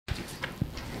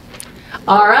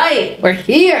All right, we're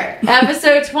here.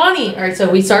 Episode 20. All right, so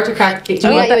we start to crack the cake.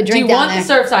 Do you want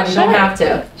the Surfside? You don't have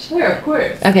to. Sure, of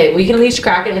course. Okay, we can at least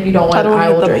crack it. If you don't want it, I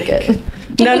will drink it.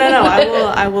 No.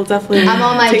 I will definitely. I'm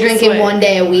on my drinking one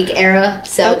day a week era,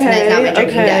 so tonight's not my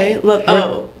drinking day. We're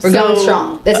going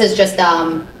strong. This is just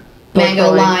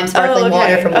mango, lime, sparkling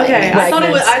water from Okay, I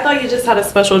thought you just had a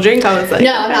special drink. I was like,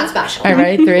 no, I'm not special. All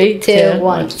right, ready? 3, 2,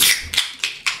 1.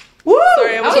 Woo!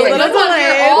 Sorry, I was a little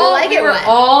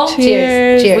delayed.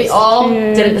 Cheers. Cheers. We all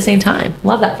did it at the same time.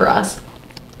 Love that for us.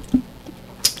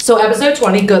 So episode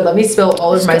 20, good. Let me spill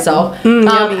all over myself.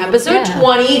 Episode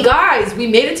 20, guys, we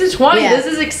made it to 20. This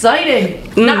is exciting.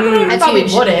 Not that I thought we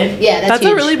wouldn't. Yeah, that's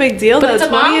a really big deal. But it's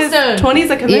a milestone. 20 is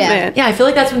a commitment. Yeah, I feel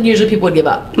like that's when usually people would give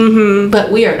up.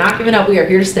 But we are not giving up. We are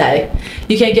here to stay.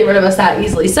 You can't get rid of us that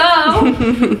easily. So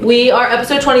we are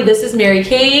episode 20. This is Mary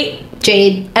Kate.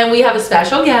 Jade. And we have a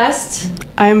special guest.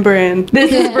 I'm Brynn.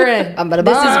 This is Brynn.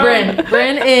 This is Brynn.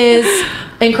 Brynn is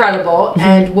incredible,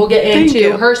 and we'll get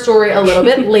into her story a little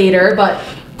bit later, but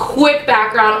quick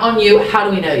background on you. How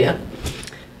do we know you?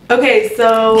 Okay,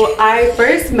 so I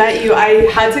first met you. I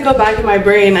had to go back in my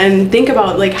brain and think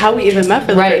about like how we even met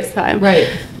for the first time. Right.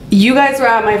 You guys were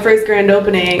at my first grand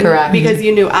opening. Correct. Because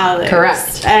you knew Alex.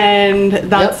 Correct. And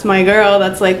that's my girl.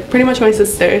 That's like pretty much my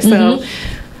sister. So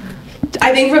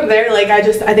I think from there, like I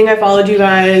think I followed you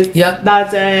guys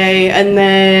that day, and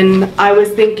then I was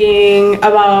thinking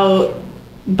about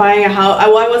buying a house. I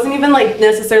wasn't even like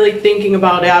necessarily thinking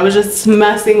about it. I was just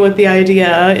messing with the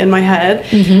idea in my head.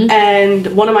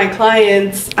 And one of my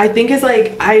clients, I think is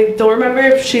like, I don't remember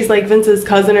if she's like Vince's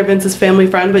cousin or Vince's family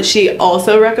friend, but she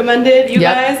also recommended you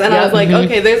guys, and I was like,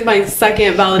 okay, there's my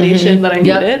second validation that I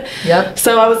needed.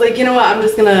 So I was like, you know what, I'm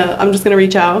just gonna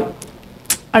reach out.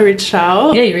 I reached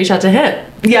out. Yeah, you reached out to him.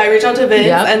 Yeah, I reached out to Vince,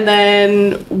 and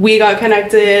then we got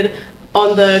connected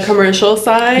on the commercial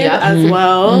side as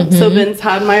well. So Vince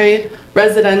had my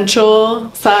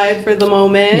residential side for the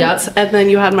moment, and then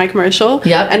you had my commercial.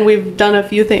 And we've done a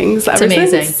few things ever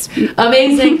since.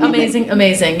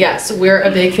 Amazing. Yes, we're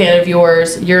a big fan of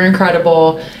yours. You're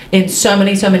incredible in so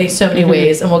many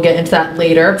ways, and we'll get into that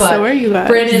later. But so are you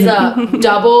guys. Brynn is a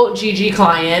double GG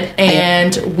client,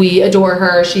 and we adore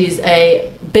her. She's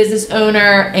a business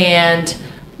owner and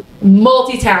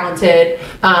multi-talented,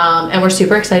 and we're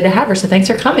super excited to have her, so thanks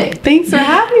for coming. Thanks for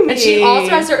having me. And she also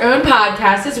has her own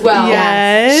podcast as well.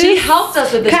 Yes. She helped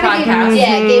us with this podcast.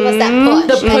 Gave us that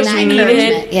push. The push we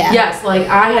needed. Yes, like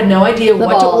I had no idea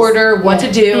what to order, what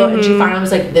to do, and she finally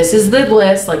was like, this is the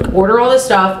list, like order all this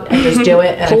stuff and just do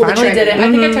it. And I finally did it. I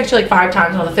think I texted you like 5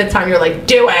 times, and on the 5th time you're like,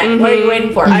 do it. What are you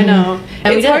waiting for? I know.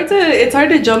 And it's hard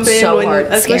to jump in,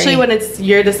 especially when it's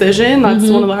your decision. That's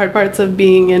one of the hard parts of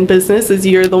being in business, is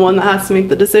you're the one that has to make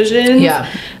the decisions.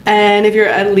 And if you're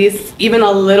at least even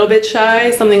a little bit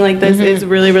shy, something like this is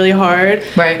really hard.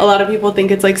 A lot of people think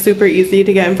it's like super easy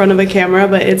to get in front of a camera,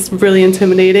 but it's really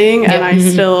intimidating, and I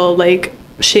still like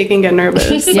shake and get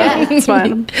nervous. So it's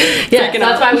fun.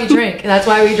 That's why we drink. That's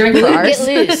why we drink for ours.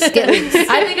 Get loose.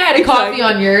 I think I had a coffee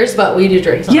on yours, but we do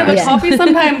drink sometimes. Yeah, but coffee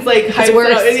sometimes like hypes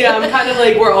it up. Yeah, I'm kind of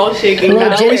like, we're all shaking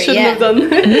now. We shouldn't have done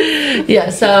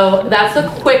that. So that's a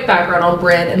quick background on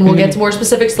Brynn, and we'll get to more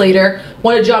specifics later.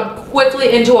 Want to jump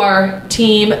quickly into our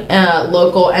team,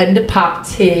 local and pop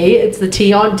tea. It's the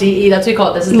tea on DE. That's what we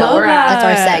call it. This is Delaware. That's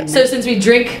our segment. So since we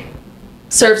drink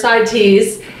Surfside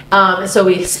teas, so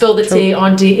we spill the tea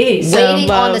on DE. So, waiting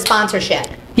on the sponsorship.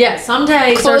 Yeah,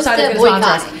 someday Surfside is going to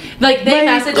sponsor us. Like, they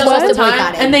message us all the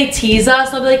time, and they tease us.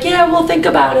 They'll be like, yeah, we'll think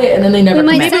about it, and then they never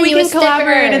Maybe we can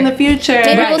collaborate in the future.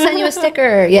 Maybe we'll send you a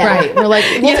sticker. We're like,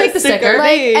 we'll take the sticker.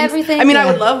 Like, everything. I mean,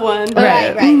 I would love one.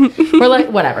 Right. We're like,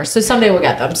 whatever. So someday we'll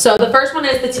get them. So the first one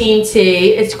is the team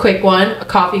tea. It's a quick one.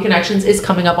 Coffee Connections is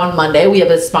coming up on Monday. We have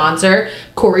a sponsor,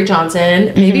 Corey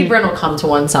Johnson. Maybe Brynn will come to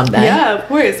one someday. Yeah, of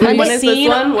course. Have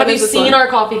you seen our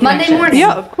Coffee Connections? Monday morning.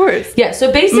 Yeah, of course. Yeah,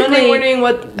 so basically Monday morning,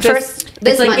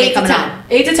 it's like 8 to 10.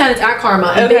 8 to 10, it's at Karma.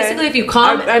 And basically, if you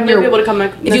come, I'd be able to come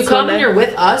next if you come Monday. and you're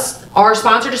with us, our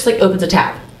sponsor just like opens a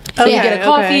tab. So you get a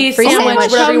coffee, free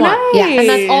sandwich, whatever you want. Nice. And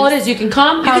that's all it is. You can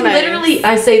come. You can literally,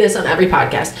 I say this on every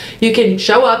podcast, you can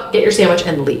show up, get your sandwich,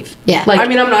 and leave. Yeah. Like, I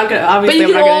mean, I'm not going to, obviously,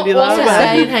 I'm not going to do that. Also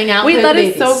stay and hang out. Wait, that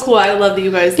is so cool. I love that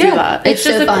you guys do that. It's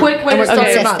just a quick way to start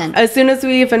your month. As soon as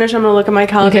we finish, I'm going to look at my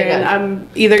calendar, and I'm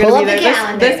either going to be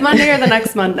there this Monday or the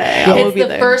next Monday. I will be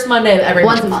there. It's the first Monday of every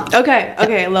month. Once a month. Okay,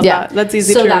 I love that. That's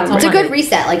easy to remember. It's a good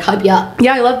reset, like hype you up.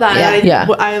 Yeah, I love that. Yeah.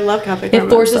 I love Cafe Karma. It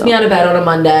forces me out of bed on a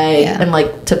Monday and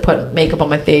like to like put makeup on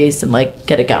my face and like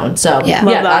get it going. So Yeah.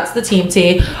 That's the team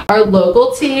tea. Our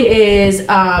local tea is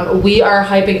we are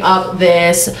hyping up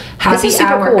this happy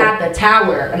hour at the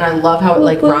Tower, and I love how it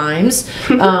like rhymes.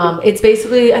 It's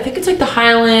basically, I think it's like the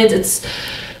Highlands. It's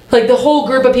like the whole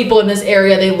group of people in this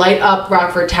area, they light up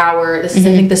Rockford Tower. This is, I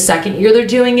think, the second year they're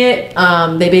doing it.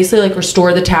 They basically like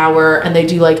restore the tower, and they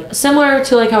do like similar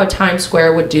to like how a Times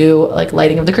Square would do like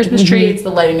lighting of the Christmas tree. It's the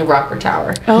lighting of Rockford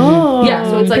Tower. Oh, yeah.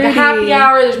 So it's like a happy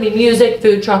hour. There's gonna be music,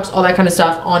 food trucks, all that kind of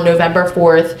stuff on November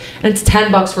 4th, and it's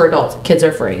 $10 for adults. Kids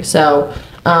are free. So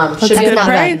should be a fun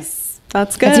price.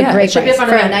 That's good. That's a great should be a fun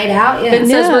for event. a night out. Yeah. Vince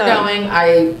says we're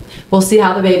going. We'll see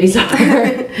how the babies are.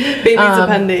 Babies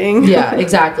depending. Yeah,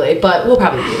 exactly. But we'll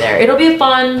probably be there. It'll be a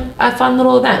fun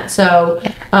little event. So,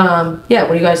 what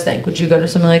do you guys think? Would you go to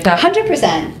something like that?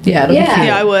 100%. Yeah, it'll be cute.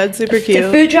 Yeah, I would. Super cute.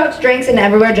 The food trucks, drinks, and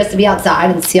everywhere just to be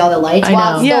outside and see all the lights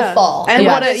while it's still fall. And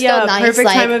what a nice, perfect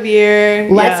time of year.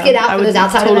 Let's get out for those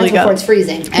outside events before it's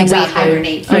freezing and we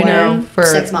hibernate for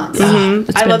 6 months.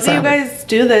 I love that you guys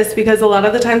do this because a lot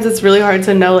of the times it's really hard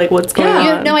to know like what's going on.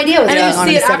 You have no idea what's going on.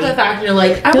 And you see it after the fact and you're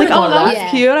like, I like, oh,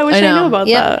 that's cute. I wish I knew about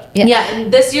that. Yeah,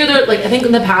 and this year they're like, I think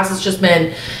in the past it's just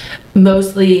been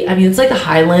mostly, I mean, it's like the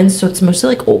Highlands, so it's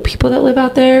mostly like old people that live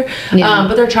out there.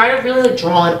 But they're trying to really like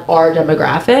draw in our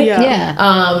demographic.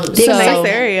 It's a nice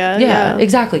area. Yeah,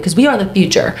 exactly, because we are the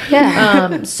future.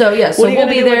 So we'll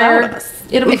be there.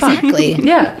 It'll be fun.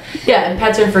 Yeah, and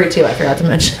pets are free too. I forgot to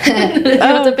mention.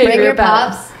 Bring your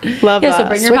pups. Love that. So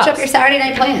bring your Switch pups. up your Saturday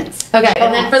night plans. Okay,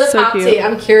 and then for the pop tea,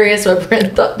 I'm curious what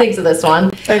Brynn thinks of this one.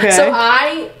 Okay. So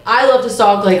I love to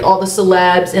stalk like all the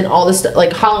celebs and all the stuff.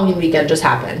 Like Halloween weekend just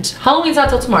happened. Halloween's not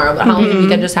till tomorrow, but Halloween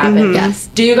weekend just happened. Yes.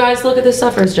 Do you guys look at this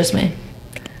stuff, or is it just me?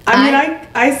 I mean,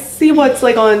 I see what's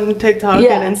like on TikTok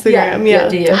and Instagram. Yeah.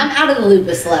 Do you? I'm out of the loop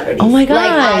with celebrities. Oh my gosh.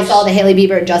 Like I saw the Hailey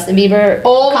Bieber and Justin Bieber.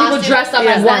 All people dressed up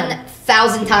as them.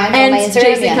 1,000 times And on my Instagram.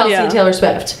 Jason Kelsey and Taylor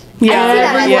Swift. I see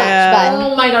that as much, but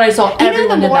oh my god, I saw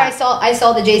everyone the did more that. I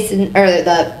saw the Jason or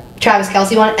the Travis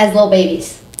Kelsey one as little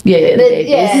babies. The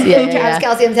babies. Travis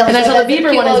Kelsey and Taylor And I Swift saw the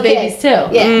Bieber one as babies too.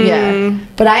 Yeah.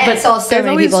 But I saw so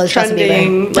many people as Justin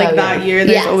trending Bieber. like that year.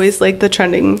 There's always like the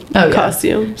trending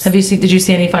costumes. Did you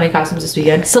see any funny costumes this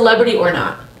weekend? Celebrity or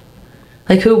not?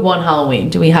 Like who won Halloween?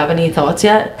 Do we have any thoughts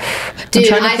yet? Dude,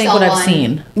 I'm trying to think what I've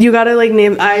seen. You gotta like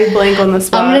name. I blank on the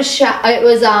spot. I'm gonna shout. It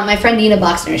was my friend Nina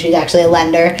Buxner. She's actually a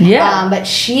lender. Yeah. But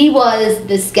she was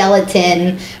the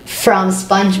skeleton from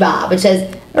SpongeBob, which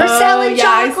says we're selling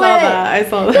chocolate. I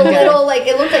saw that. The little like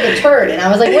it looked like a turd, and I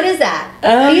was like, "What is that?"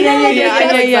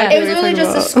 Yeah. It was literally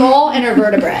just a skull and her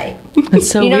vertebrae. That's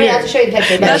so weird. I have to show you the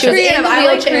picture. But That's she was creative. in the I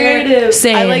like wheelchair. creative.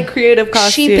 Same. I like creative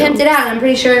costumes. She pimped it out. I'm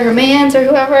pretty sure her man's or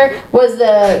whoever was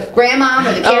the grandma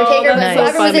or the caretaker, but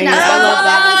whoever was in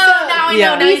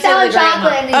that he's selling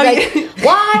chocolate, and he's like,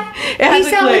 "What? He's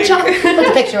selling chocolate." Put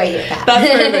the picture right here, Pat.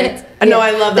 That's perfect. No,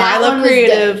 I love that. I love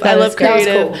creative. I love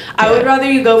creative. I would rather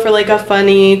you go for like a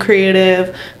funny,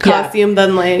 creative costume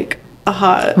than like a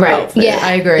hot outfit. Yeah,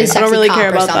 I agree. I don't really care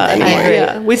about that anymore.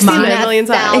 Yeah, we've seen it a million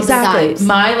times. Exactly.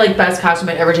 My like best costume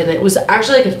I ever did. It was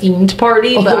actually like a themed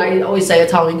party, but I always say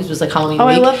it's Halloween because it was like Halloween week.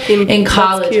 I love themed. In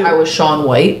college, I was Shaun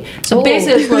White. So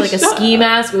basically, it was like a ski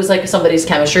mask. It was like somebody's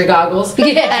chemistry goggles,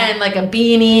 and like a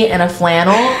beanie and a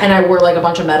flannel, and I wore like a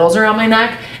bunch of medals around my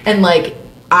neck, and like.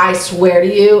 I swear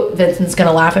to you, Vincent's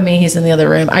gonna laugh at me. He's in the other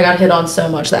room. I got hit on so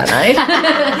much that night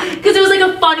because it was like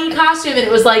a funny costume, and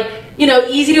it was like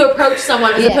easy to approach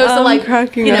someone as opposed to like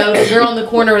the girl in the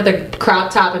corner with the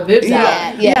crop top and boobs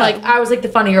out. Like I was like the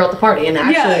funny girl at the party, and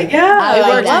actually, it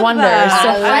worked wonders. So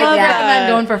I recommend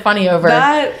going for funny over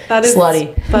that is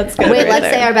slutty. That's good. Wait,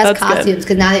 let's say our best costumes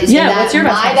because now that you say that, what's your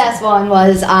best my best one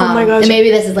was oh my gosh, and maybe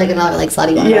this is like another like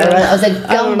slutty one. It was a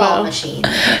gumball machine.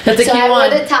 That's a cute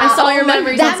one. I saw your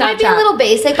memories. That might be a little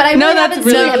basic, but I really haven't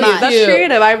seen it much. That's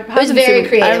creative. It was very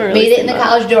creative. Made it in the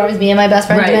college dorms, me and my best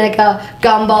friend Dominica,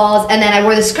 gumballs, and then I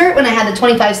wore the skirt when I had the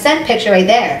 25-cent picture right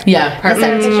there. Yeah, perfect. The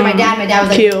second picture of my dad was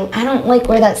like, cute. I don't like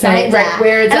where that sign's at.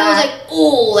 Where it's and I was like,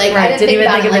 ooh, like I didn't think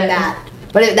about it like that.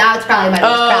 But that was probably my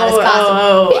most proudest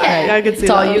costume. I could see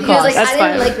that. All you He was like, That's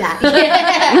I didn't like that.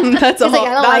 Yeah. That's all. He's like,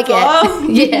 I don't like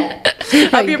it.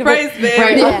 Yeah. Up your price, babe.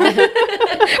 Right. Yeah.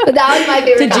 But that was my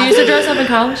favorite Did you used to dress up in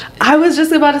college? I was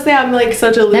just about to say I'm like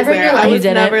such a loser. I was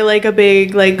never like a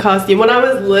big like costume. When I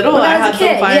was little, I had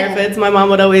some fire fits. My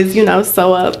mom would always,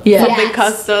 sew up something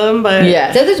custom. But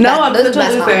no, I'm such a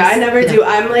loser. I never do.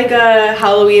 I'm like a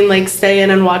Halloween like stay in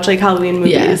and watch like Halloween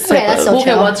movies. Okay, that's so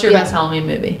chill. What's your best Halloween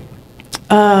movie?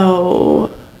 Oh,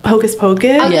 Hocus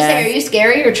Pocus. I was gonna say, are you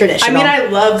scary or traditional? I mean, I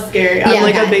love scary. I'm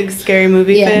like a big scary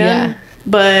movie fan.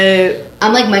 But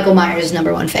I'm like Michael Myers'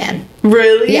 #1 fan.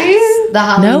 Really? Yes. The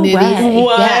Halloween movies. Way.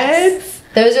 What? Yes.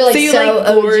 Those are like so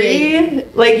like gory?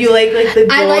 OG. Like you like the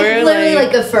gore? I like literally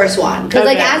like the first one because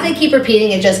like as they keep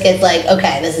repeating, it just gets like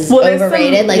okay, this is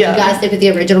overrated. Like you gotta stick with the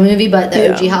original movie, but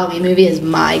the OG Halloween movie is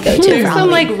my go-to. There's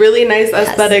some like really nice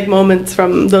aesthetic moments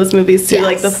from those movies too.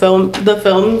 Like the films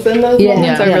in those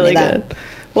moments are really good.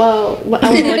 Well,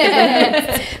 I'm looking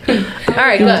at all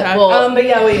right, good. Well, but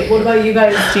yeah, wait. What about you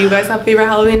guys? Do you guys have a favorite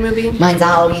Halloween movie? Mine's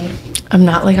Halloween. I'm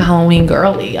not like a Halloween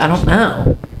girly. I don't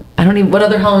know. I don't even. What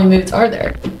other Halloween movies are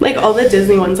there? Like all the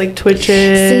Disney ones, like Twitches.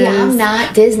 See, I'm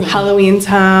not Disney. Halloween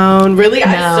Town. Really,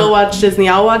 I still watch Disney.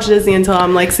 I'll watch Disney until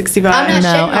I'm like 65. I'm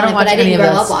not shitting on it, but I didn't grow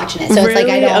up watching it, so it's like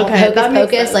I don't. Hocus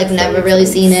Pocus, like never really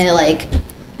seen it, like.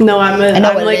 No, I'm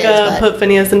like put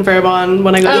Phineas and Ferb on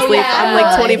when I go to sleep. I'm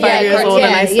like 25 years old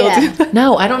and I still do that.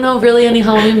 No, I don't know really any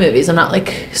Halloween movies. I'm not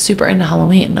like super into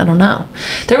Halloween. I don't know.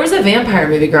 There was a vampire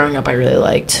movie growing up I really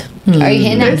liked. Are you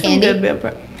hitting on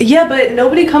candy? Yeah, but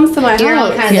nobody comes to my house. You're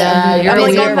I'm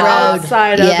like on the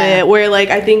outside of it, where like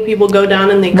I think people go down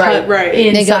and they cut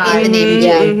inside. They go in the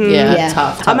neighborhood. Yeah,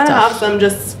 tough. I'm gonna have some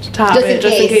just to have it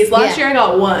just in case. Last year I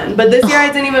got one, but this year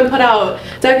I didn't even put out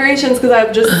decorations because I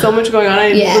have just so much going on. I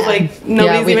was like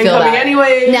nobody's even coming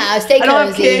anyway. No, stay cozy. I don't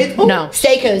have kids. No,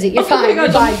 stay cozy. You're fine. Oh my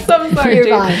gosh, I'm so sorry. You're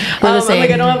fine. I'm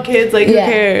like I don't have kids. Like who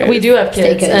cares? We do have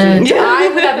kids, and I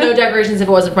would have no decorations if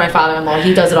it wasn't for my father-in-law.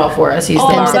 He does it all for us. He's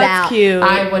that's cute.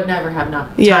 I would never have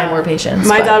time or patience.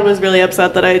 My dad was really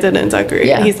upset that I didn't decorate.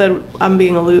 Yeah. He said I'm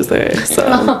being a loser.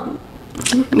 So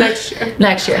next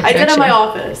year. I did in my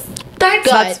office. That's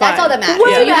good. That's all that matters.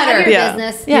 So you have your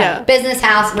business. Yeah. Business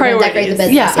house. We're gonna decorate the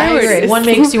business. Yeah, I agree. One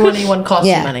makes you money, one costs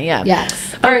you money. Yeah.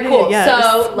 Yes. All right, cool. Yes.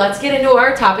 So let's get into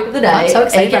our topic of the day. I'm so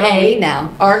excited for Halloween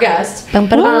now. Our guest. So I'm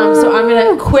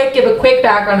gonna give a quick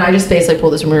background. I just basically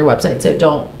pulled this from your website, so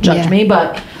don't judge me.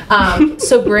 But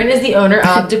so Brynn is the owner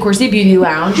of DeCourcy Beauty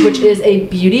Lounge, which is a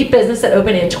beauty business that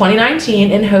opened in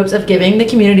 2019 in hopes of giving the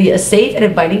community a safe and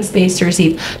inviting space to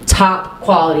receive top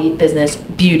quality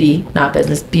beauty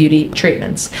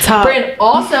treatments. Brynn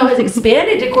also has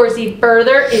expanded DeCourcy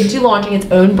further into launching its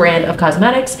own brand of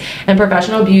cosmetics and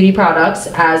professional beauty products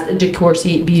as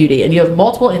DeCourcy Beauty. And you have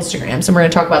multiple Instagrams, and we're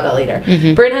going to talk about that later.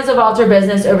 Brynn has evolved her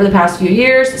business over the past few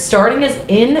years, starting as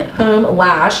in-home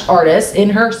lash artist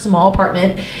in her small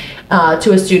apartment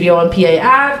to a studio on PA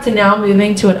Ave, to now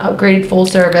moving to an upgraded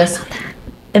full-service,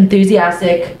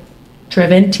 enthusiastic,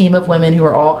 driven team of women who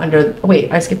are all under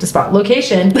I skipped a spot.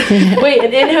 Location.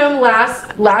 An in-home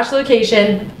lash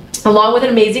location, along with an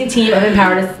amazing team of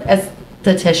empowered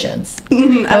estheticians.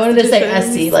 I wanted to say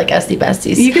SC, like SD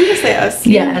Besties. You can just say SC.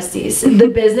 Yeah, SDs. The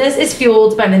business is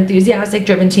fueled by an enthusiastic,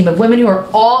 driven team of women who are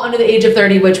all under the age of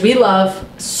 30, which we love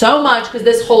so much because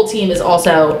this whole team is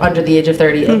also under the age of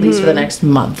 30, at least for the next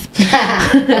month.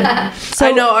 So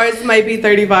I know ours might be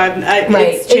 35.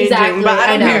 It's changing, but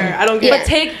I don't care. I don't care. But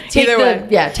take either way.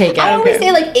 Yeah, take it. I always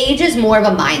say like age is more of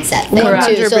a mindset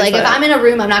thing too. So like if I'm in a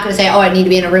room, I'm not going to say, oh, I need to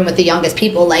be in a room with the youngest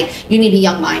people. Like you need to be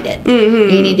young-minded.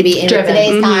 You need to be in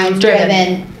today's times,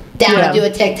 driven, down to do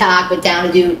a TikTok, but down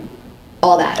to do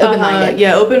all that. Open-minded.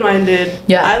 Yeah, open-minded.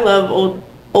 Yeah, I love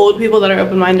old people that are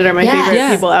open-minded are my favorite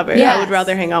people ever. I would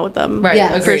rather hang out with them.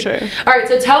 Right, for sure. All right,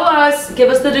 so give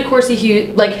us the DeCourcy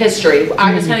history.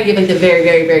 I just kind of give like the very,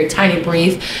 very, very tiny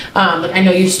brief. I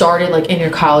know you started like in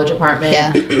your college apartment.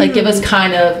 Yeah. Like give us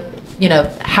kind of,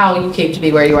 how you came to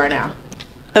be where you are now.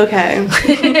 Okay.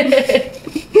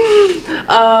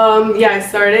 I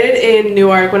started in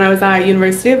Newark when I was at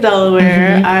University of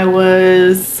Delaware. I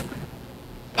was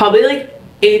probably like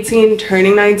 18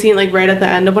 turning 19, like right at the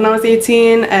end of when I was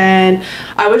 18, and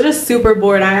I was just super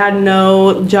bored. I had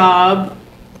no job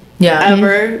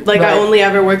ever. Like I only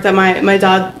ever worked at my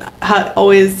dad had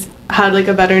always had like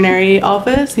a veterinary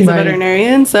office. He's a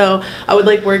veterinarian, so I would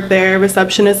like work there,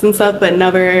 receptionist and stuff, but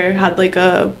never had like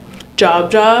a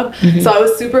job. So I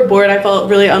was super bored. I felt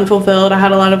really unfulfilled. I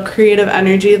had a lot of creative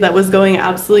energy that was going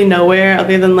absolutely nowhere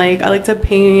other than like I like to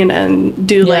paint and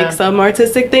do like some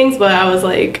artistic things, but I was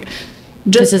like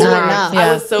just bored.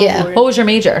 I was so bored. What was your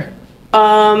major?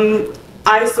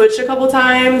 I switched a couple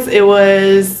times. It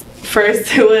was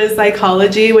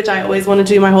psychology, which I always wanted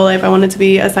to do my whole life. I wanted to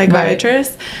be a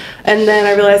psychiatrist. And then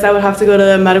I realized I would have to go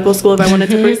to medical school if I wanted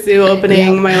to pursue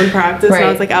opening my own practice. And I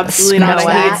was like, absolutely not.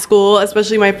 I hate school,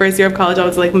 especially my first year of college. I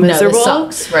was like miserable. No,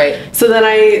 this sucks. Right. So then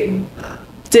I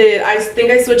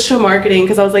think I switched to marketing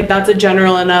because I was like, that's a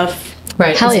general enough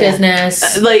business.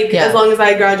 As long as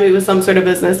I graduate with some sort of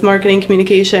business, marketing,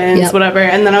 communications, whatever.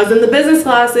 And then I was in the business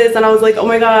classes and I was like, oh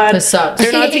my God, this sucks.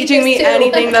 They're not teaching me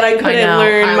anything that I couldn't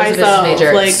learn myself.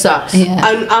 Like, sucks.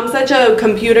 I'm such a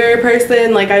computer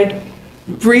person. Like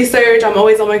research. I'm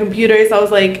always on my computer. So I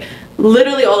was like,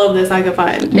 literally all of this I could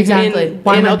find exactly in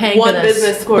one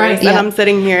business course, right. And I'm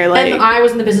sitting here like. And I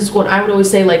was in the business school, and I would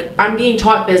always say like, I'm being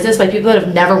taught business by people that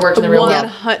have never worked in the real world.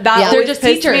 They're just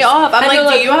teachers. Me off. I'm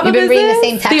like, do you have a business? Reading the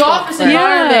same textbook. The office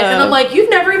environment, and I'm like, you've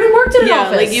never even worked in an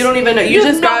office. Like you don't even know. You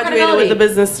just graduated with a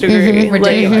business degree.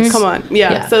 Ridiculous. Like, come on.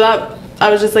 Yeah. So that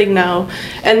I was just like, no.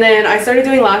 And then I started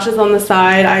doing lashes on the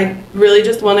side. I really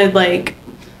just wanted like.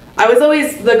 I was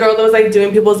always the girl that was like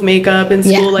doing people's makeup in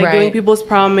school, like doing people's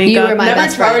prom makeup. You were my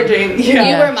best charging. You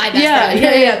were my best friend.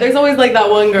 Yeah. There's always like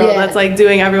that one girl that's like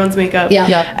doing everyone's makeup.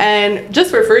 And just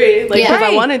for free, like because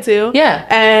I wanted to. Yeah.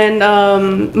 And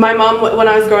my mom, when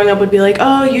I was growing up, would be like,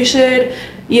 oh, you should,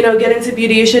 you know, get into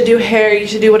beauty. You should do hair. You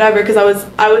should do whatever. Because I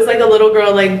was like a little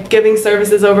girl, like giving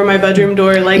services over my bedroom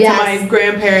door, like to my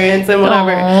grandparents and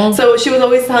whatever. Aww. So she was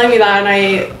always telling me that, and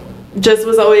I just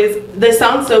was always, this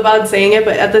sounds so bad saying it,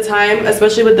 but at the time,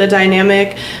 especially with the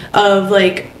dynamic of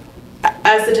like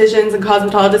estheticians and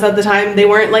cosmetologists at the time, they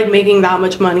weren't like making that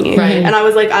much money. And I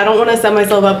was like, I don't want to set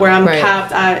myself up where I'm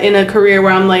capped at, in a career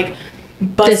where I'm like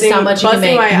busting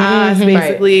my ass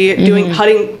basically, doing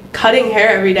cutting hair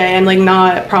every day and like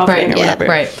not profiting or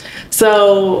whatever.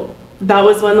 So that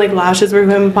was when like lashes were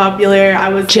becoming popular. I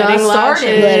was getting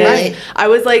lashes. I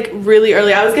was like really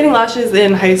early. I was getting lashes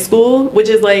in high school, which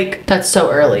is like, that's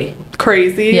so early.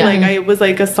 Crazy. Like I was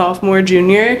like a sophomore,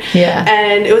 junior.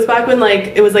 And it was back when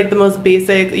like it was like the most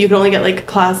basic. You could only get like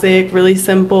classic, really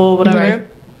simple, whatever.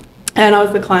 And I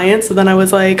was the client, so then I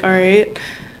was like, all right.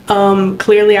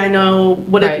 Clearly I know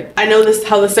what I know this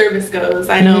how the service goes.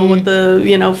 I know what the,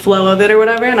 you know, flow of it or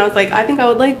whatever. And I was like, I think I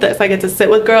would like this. I get to sit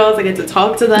with girls, I get to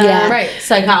talk to them.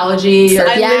 Psychology. So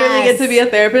I literally get to be a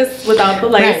therapist without the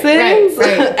license.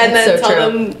 And then so tell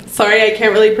them, sorry, I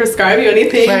can't really prescribe you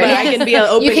anything, but I can be an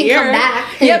open ear. You can come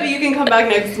back. But you can come back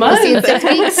next month. We'll see in 6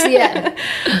 weeks.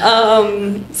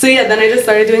 So then I just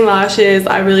started doing lashes.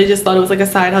 I really just thought it was like a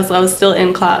side hustle. I was still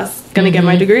in class, gonna get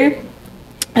my degree.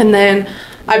 And then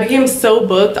I became so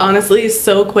booked, honestly,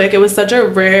 so quick. It was such a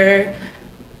rare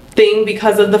thing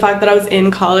because of the fact that I was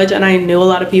in college and I knew a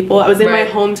lot of people. I was in my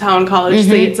hometown college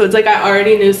state, so it's like I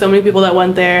already knew so many people that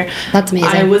went there. That's amazing.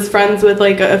 I was friends with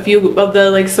like a few of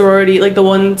the like sorority, like the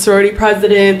one sorority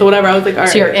president, the whatever. I was like, all right.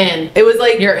 So you're in. It was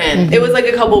like you're in. It was like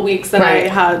a couple weeks that I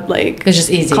had like it's just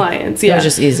easy clients. It was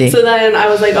just easy. So then I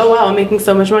was like, oh wow, I'm making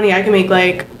so much money. I can make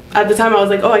like. At the time, I was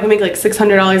like, oh, I can make like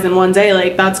 $600 in one day.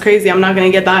 Like, that's crazy. I'm not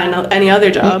going to get that in any other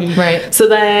job. So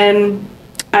then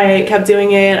I kept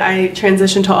doing it. I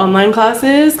transitioned to online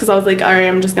classes because I was like, all right,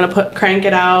 I'm just going to crank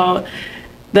it out.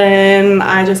 Then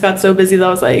I just got so busy that I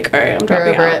was like, all right, I'm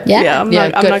dropping out. I'm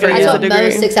not going to get the degree.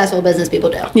 Most successful business people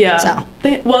do. So.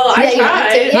 Well, I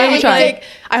tried. You tried.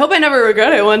 I hope I never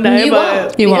regret it one day. You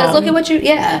won't. Because look at what you,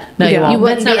 No, you won't. You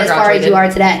wouldn't be as far as you are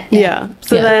today.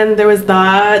 So then there was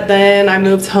that. Then I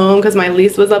moved home because my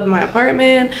lease was up in my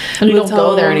apartment. And you don't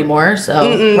go there anymore,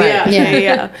 so.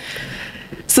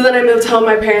 So then I moved home.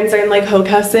 My parents are in like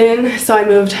Hockessin, so I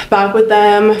moved back with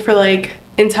them for like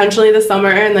intentionally this summer,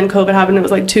 and then COVID happened. It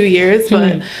was like 2 years,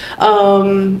 but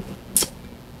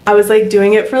I was like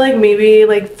doing it for like maybe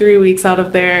like 3 weeks out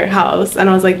of their house, and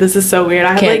I was like, this is so weird.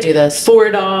 I had like do this.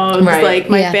 4 dogs, like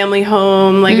my family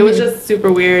home, like it was just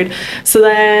super weird. So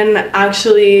then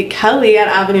actually Kelly at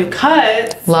Avenue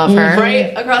Cuts, love her,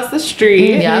 right across the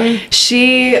street,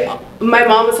 my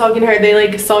mom was talking to her, they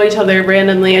like saw each other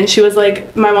randomly, and she was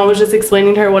like, my mom was just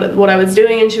explaining to her what I was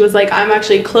doing, and she was like, I'm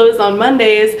actually closed on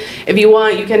Mondays. If you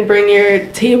want, you can bring your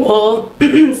table,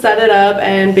 set it up,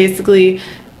 and basically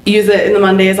use it in the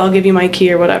Mondays. I'll give you my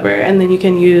key or whatever, and then you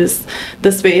can use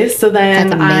the space. So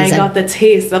then I got the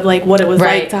taste of like what it was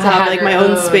like to have like my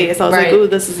own space. I was like, ooh,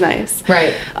 this is nice.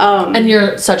 And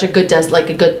you're such a good like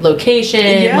a good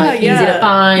location, like easy to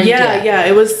find.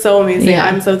 It was so amazing.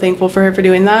 I'm so thankful for her for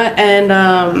doing that.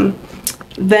 And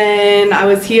then I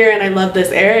was here and I loved this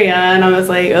area, and I was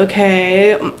like,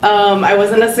 okay. I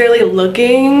wasn't necessarily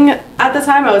looking at the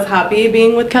time. I was happy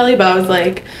being with Kelly, but I was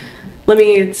like, let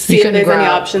me see if there's any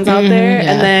options out there.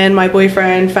 And then my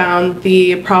boyfriend found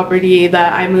the property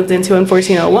that I moved into in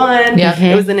 1401.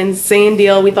 It was an insane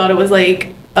deal. We thought it was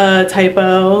like a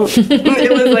typo.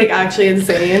 It was like actually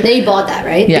insane. Then you bought that,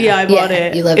 right? I bought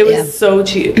it. It was so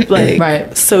cheap,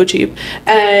 like so cheap,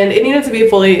 and it needed to be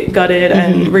fully gutted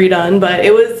and redone, but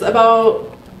it was about,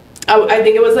 I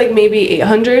think it was like maybe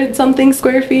 800 something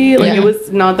square feet. Like it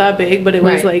was not that big, but it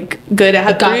was like good. It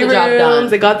had 3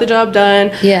 rooms. It got the job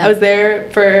done. I was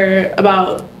there for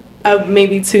about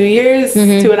maybe 2 years,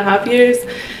 2.5 years.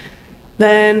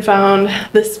 then found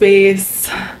the space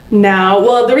now.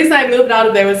 Well, the reason I moved out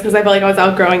of there was because I felt like I was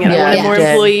outgrowing it. I wanted more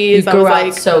employees. You grew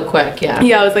out so quick,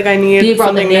 I was like, I need You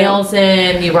brought the nails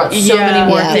in. You brought so many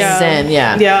more things in.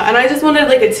 Yeah, and I just wanted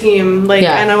like a team, like,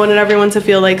 and I wanted everyone to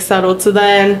feel like settled. So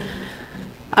then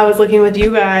I was looking with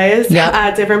you guys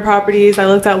at different properties. I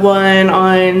looked at one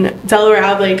on Delaware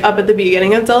Ave, like up at the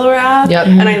beginning of Delaware Ave.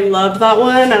 And I loved that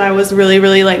one. And I was really,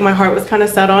 really like, my heart was kind of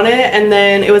set on it. And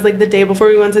then it was like the day before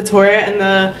we went to tour it, and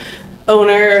the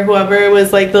owner or whoever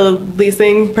was like the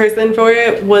leasing person for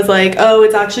it was like, oh,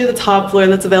 it's actually the top floor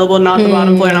that's available, not the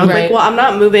bottom floor. And I was like, well, I'm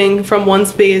not moving from one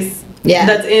space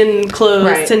that's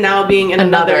enclosed to now being in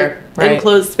another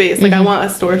enclosed space. Like I want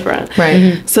a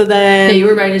storefront. So then you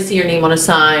were ready to see your name on a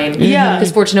sign.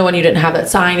 Because fortunate when you didn't have that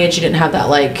signage, you didn't have that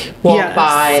like walk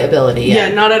by ability.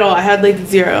 Not at all. I had like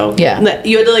zero. You had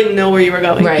to like know where you were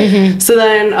going. So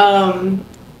then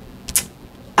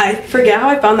I forget how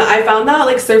I found that. I found that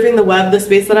like surfing the web, the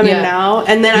space that I'm in now,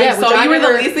 and then I saw you were the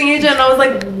leasing agent, and I was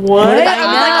like, "What?" I was like,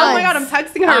 "Oh my god, I'm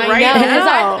texting her right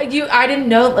now." I didn't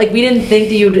know, like, we didn't think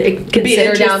that you would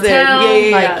consider downtown.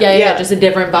 Just a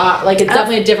different vibe. Like, it's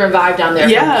definitely a different vibe down there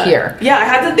from here. Yeah, I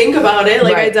had to think about it.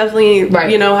 Like, I definitely,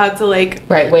 you know, had to like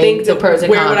think the pros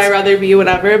and cons. Where would I rather be,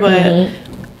 whatever, but.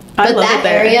 But that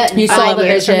area, you saw the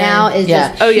vision now is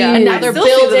just huge. And now they're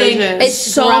building. It's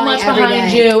so much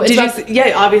behind you. Did you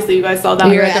see, obviously you guys saw that.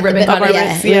 We were at the ribbon cutting.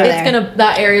 It's gonna,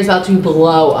 that area is about to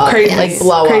blow up. Crazy, like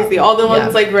blow crazy. All the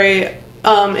ones like right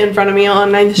in front of me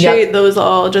on 9th Street, those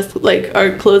all just like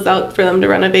are closed out for them to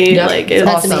renovate. Like it's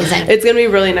awesome. Amazing. It's gonna be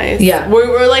really nice.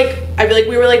 We're like, I feel like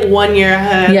we were like 1 year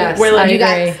ahead. We're like, you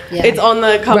guys, it's on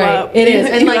the come up. It is,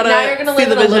 and like now you're gonna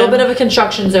live in a little bit of a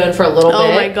construction zone for a little bit.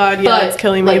 Oh my god, it's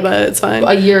killing me, but it's fine.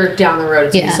 A year down the road,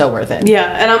 it's gonna be so worth it.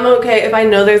 And I'm okay if I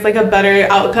know there's like a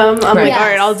better outcome. I'm like, all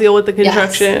right, I'll deal with the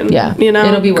construction. You know,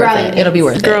 it'll be worth it. It'll be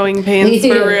worth it. Growing pains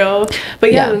for real.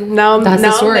 But now I'm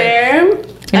there.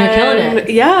 And you're killing it.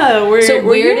 Yeah, we're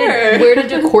here. Where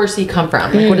did DeCourcy come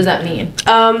from? Like, what does that mean?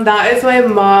 That is my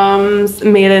mom's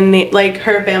maiden name, like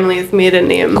her family's maiden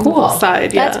name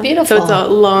side. That's beautiful. So it's a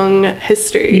long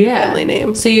history family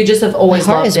name. So you just have always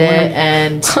loved it,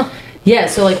 and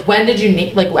so like when did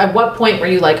you like at what point were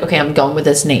you like, okay, I'm going with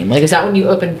this name? Like, is that when you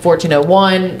opened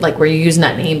 1401? Like, were you using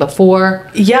that name before?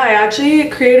 Yeah, I actually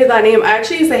created that name. I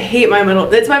actually used to hate my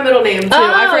middle. It's my middle name too.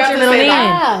 I forgot to say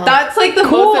that. That's like the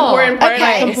most important part.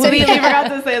 I completely forgot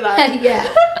to say that.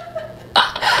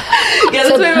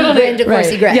 That's my middle name.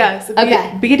 DeCourcy Gray. Yes.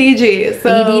 BDG. So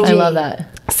I love that.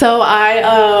 So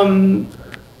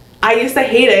I used to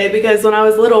hate it because when I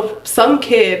was little, some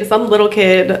little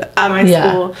kid at my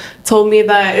school told me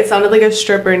that it sounded like a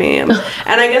stripper name.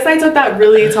 And I guess I took that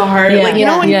really to heart. Like, you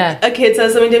know when a kid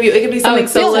says something to you, it could be something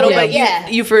so little, but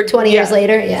you for 20 years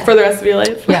later, for the rest of your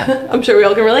life. I'm sure we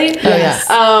all can relate.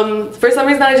 For some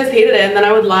reason, I just hated it, and then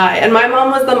I would lie. And my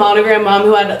mom was the monogram mom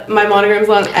who had my monograms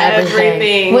on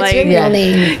everything. What's your middle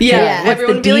name?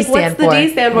 Everyone would be like, what's the D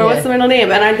stand for? What's the middle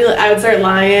name? And I would start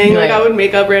lying. Like, I would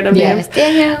make up random names.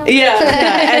 Danielle.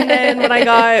 And then when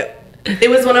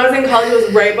it was when I was in college, it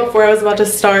was right before I was about to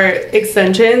start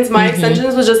extensions. My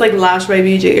extensions was just like Lash by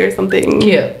BG or something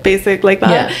basic like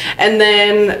that. And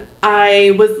then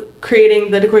I was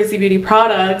creating the DeCourcy Beauty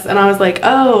products, and I was like,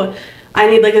 oh, I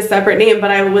need like a separate name,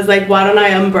 but I was like, why don't I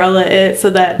umbrella it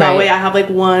so that way I have like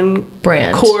one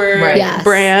brand, core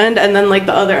brand, and then like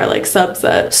the other are like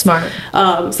subsets. Smart.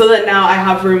 So that now I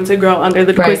have room to grow under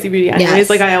the DeCourcy Beauty anyways.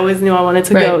 Like I always knew I wanted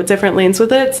to go different lanes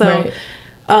with it. So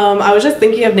I was just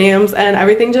thinking of names, and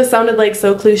everything just sounded like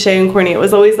so cliche and corny. It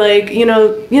was always like, you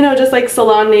know, just like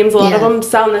salon names. A lot of them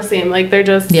sound the same. Like they're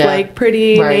just like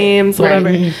pretty names,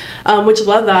 whatever. Which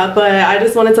love that, but I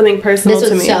just wanted something personal to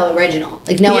me. This was so original.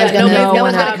 Like no one's gonna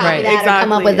copy that or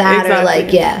come up with that or like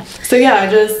So I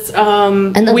just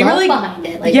and the love behind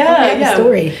it. Like the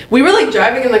story. We were like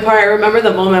driving in the car. I remember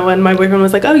the moment when my boyfriend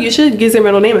was like, "Oh, you should use your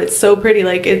middle name. It's so pretty.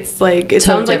 Like it's like it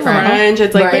sounds like French.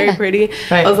 It's like very pretty."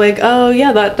 I was like, "Oh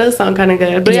yeah, that does sound kind of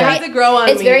good." But it had to grow on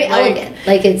me. It's very elegant.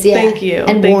 Like it's Thank you.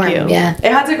 And Thank warm. you. Yeah.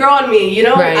 It had to grow on me. You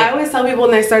know, I always tell people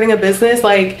when they're starting a business,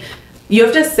 like, you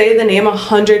have to say the name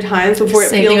 100 times before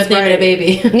it feels right. Naming a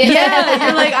baby. You're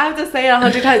like, I have to say it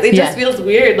 100 times. It just feels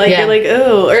weird. Like you're like,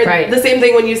 oh, or the same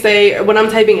thing when you say when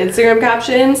I'm typing Instagram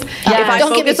captions. If I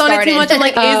focus on it too much, I'm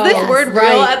like, is this word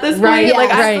real at this point?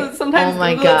 Like I have to sometimes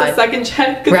do a second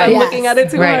check because I'm looking at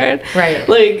it too hard.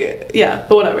 Like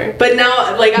but whatever. But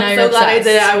now, like I'm so glad I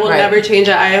did it. I will never change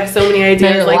it. I have so many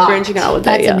ideas like branching out with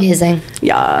that. That's amazing.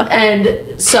 Yeah.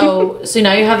 And so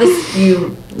now you have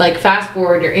this like fast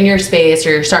forward, you're in your space,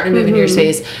 or you're starting to move into your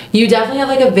space. You definitely have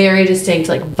like a very distinct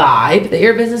like vibe that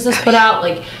your business has put out.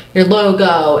 Like your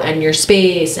logo and your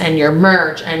space and your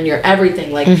merch and your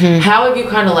everything. Like, how have you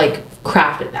kind of like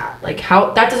crafted that? Like,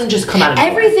 how that doesn't just come out of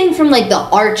everything from like the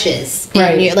arches,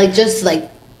 right? Like just like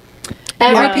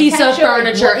every piece of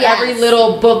furniture, every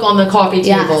little book on the coffee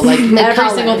table, like every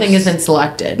single thing has been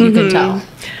selected. You can tell.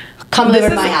 Come over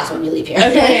to my house when you leave here.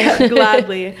 Okay,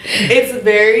 gladly. It's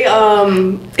very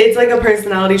it's like a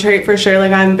personality trait for sure.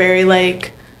 Like I'm very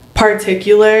like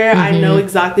particular. I know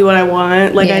exactly what I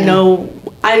want. Like I know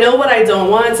what I don't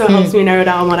want, so it helps me narrow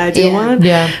down what I do want.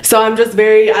 Yeah. So I'm just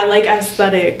I like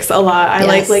aesthetics a lot. I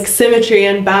like symmetry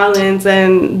and balance,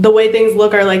 and the way things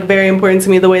look are like very important to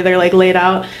me, the way they're like laid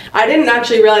out. I didn't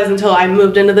actually realize until I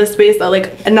moved into this space that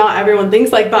like not everyone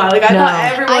thinks like that. Like I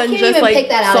thought everyone just like pick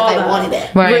that out if I wanted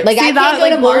it. Right. Like I can't go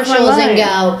to Marshall's and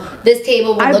go, this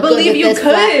table would look good with this. I believe you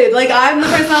could. Like I'm the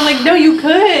person I'm like, no, you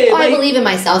could. Oh, I believe in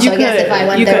myself, so I guess if I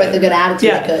went there with a good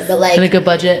attitude, I could. But like and a good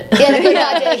budget. Yeah, a good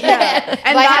budget.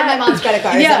 And if I had my mom's credit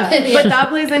card. But that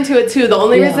plays into it too. The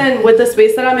only reason with the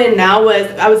space that I'm in now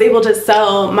was I was able to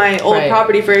sell my old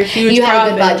property for a huge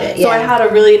profit. Budget, so I had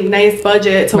a really nice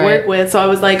budget to work with. So I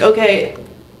was like, okay,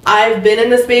 I've been in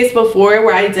the space before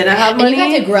where I didn't have money. And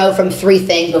you had to grow from 3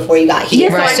 things before you got here.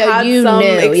 Yeah, so I had you some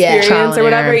experience or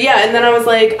whatever. Yeah, and then I was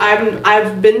like,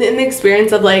 I've been in the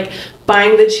experience of like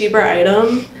buying the cheaper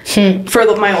item for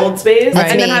my old space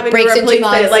and then having to replace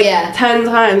it like 10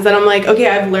 times. And I'm like, okay,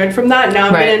 I've learned from that. Now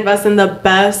I'm going to invest in the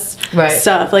best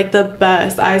stuff, like the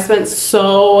best. I spent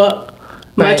so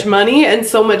much money and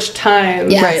so much time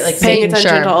like paying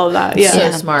attention to all of that.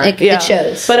 So smart. It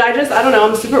shows. But I don't know,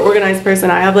 I'm a super organized person.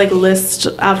 I have like list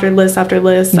after list after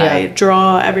list. I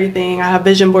draw everything. I have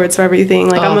vision boards for everything.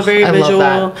 Like I'm a very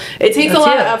visual. It takes a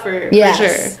lot of effort for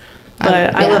sure.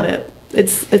 But I love it.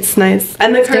 It's nice.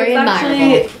 And the curves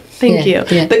actually thank you.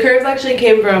 The curves actually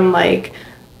came from like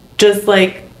just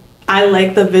like I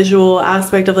like the visual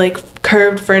aspect of like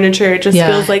curved furniture. It just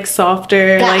feels like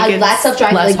softer. Like that stuff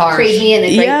drives me like crazy in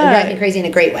a great, drives me crazy in a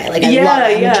great way. Like I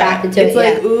love it. I'm attracted to it. It's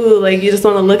like ooh, like you just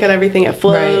want to look at everything. It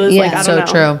flows. Like I don't know.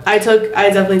 True. I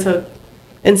definitely took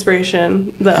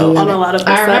inspiration though on a lot of this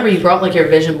I remember you brought like your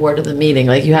vision board to the meeting.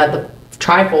 Like you had the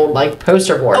trifold like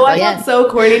poster board. Oh, I felt so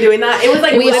corny doing that. It was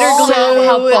like glitter glue, so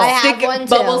helpful. I have one too.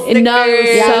 Bubble stickers.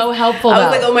 No, so helpful. I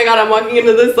was like, oh my god, I'm walking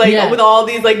into this like with all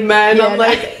these like men. I'm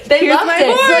like, they loved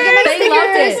it. They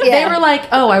loved it. They were like,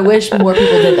 oh, I wish more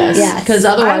people did this. Because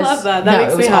otherwise, I love that. That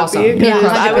makes me happy. Awesome. Yeah,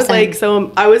 I was like,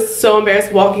 I was so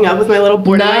embarrassed walking up with my little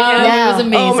board. No, it was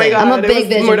amazing. Oh my god, I'm a big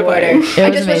vision boarder.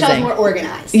 I just wish I was more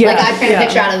organized. Like I print a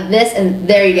picture out of this, and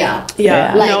there you go.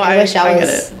 Yeah, like I wish I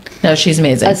was. No, she's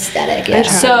amazing. Aesthetic, yeah.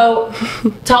 So,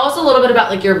 tell us a little bit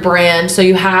about like your brand. So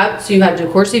you have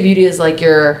DeCourcy Beauty is like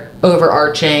your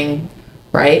overarching,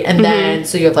 right? And then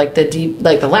so you have like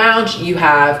the lounge. You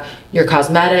have your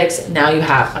cosmetics. Now you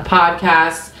have a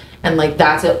podcast, and like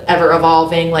that's ever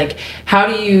evolving. Like, how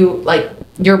do you like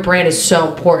your brand is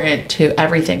so important to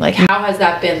everything? Like, how has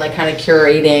that been like kind of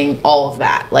curating all of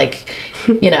that? Like,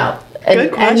 you know.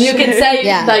 And you can say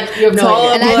like you have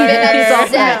no idea. And I've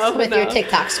been obsessed with your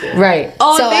TikTok school. Right.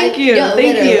 Oh, so thank you.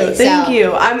 Thank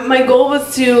you. My goal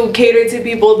was to cater to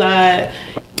people that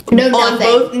on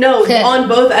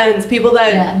both ends, people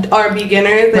that are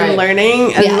beginners and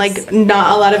learning and like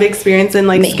not a lot of experience in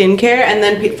like skincare, and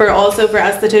then for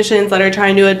estheticians that are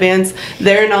trying to advance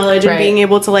their knowledge and being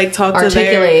able to like talk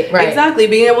articulate, to their exactly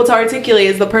being able to articulate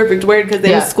is the perfect word, because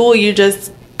in school you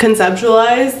just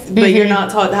conceptualize, but you're not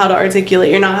taught how to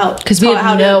articulate. You're not taught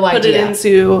how to put it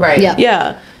into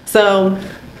So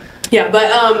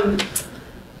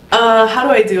how do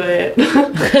I do it?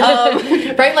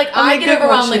 Right, like I get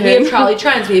overwhelmed. Like we have Trolley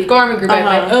Trends, we have Garment Group, I have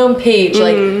my own page.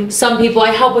 Like some people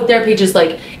I help with their pages.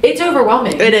 Like it's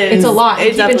overwhelming. It is. It's a lot.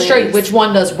 Keeping straight which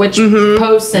one does which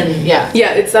posts and yeah,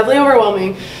 it's definitely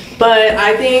overwhelming. But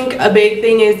I think a big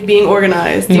thing is being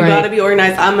organized. You gotta be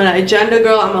organized. I'm an agenda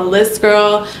girl. I'm a list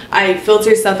girl. I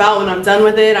filter stuff out when I'm done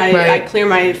with it. I clear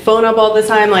my phone up all the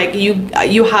time. Like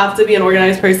you have to be an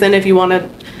organized person if you want to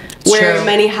wear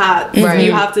many hats.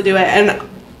 You have to do it. And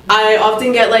I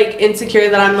often get like insecure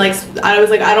that I was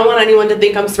like, I don't want anyone to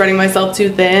think I'm spreading myself too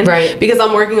thin, because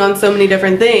I'm working on so many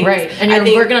different things, and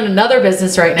you're working on another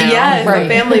business right now, it's a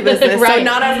family business, so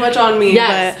not as much on me,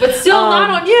 but still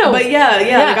not on you, but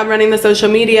like I'm running the social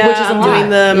media, which is I'm doing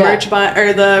the merch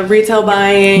or the retail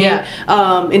buying,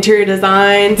 interior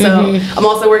design, so I'm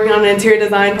also working on an interior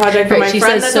design project for my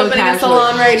friend that's opening a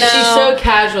salon right now. She's so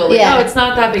casual, like, oh, it's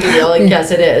not that big a deal. Like,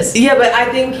 yes, it is. But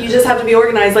I think you just have to be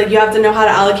organized. Like you have to know how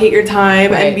to allocate allocate your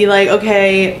time and be like,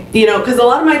 okay, you know, because a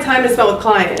lot of my time is spent with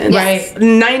clients. Right.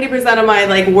 90% of my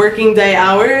like working day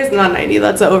hours, not 90,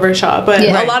 that's an overshot, but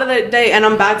a lot of the day, and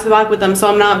I'm back to back with them,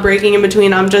 so I'm not breaking in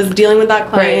between. I'm just dealing with that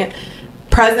client.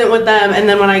 Present with them, and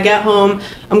then when I get home,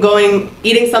 I'm going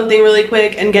eating something really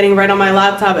quick and getting right on my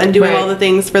laptop and doing all the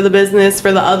things for the business,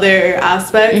 for the other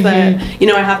aspects that, you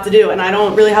know, I have to do. And I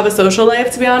don't really have a social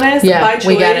life, to be honest. By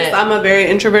choice, I'm a very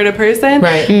introverted person,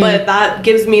 but that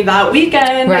gives me that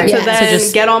weekend to then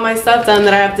just get all my stuff done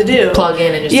that I have to do. Plug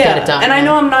in and just get it done. And I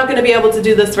know I'm not going to be able to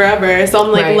do this forever, so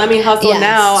I'm like, let me hustle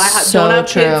now. I don't have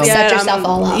kids yet. Set yourself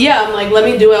all up. I'm like, let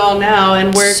me do it all now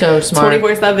and work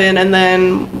 24/7, and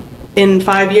then in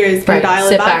 5 years can dial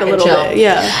it back a little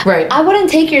bit. I wouldn't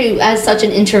take you as such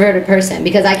an introverted person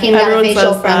because I came down a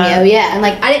facial from you. And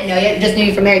like I didn't know you, just knew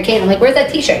you from Mary Kate. I'm like, where's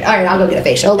that t-shirt? All right, I'll go get a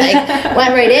facial. Like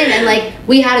went right in, and like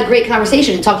we had a great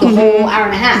conversation and talked the whole hour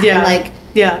and a half. And like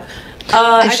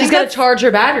she's got to charge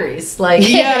her batteries. Like,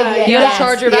 you got to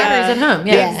charge your batteries at home.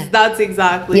 Yes, that's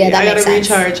exactly. I got to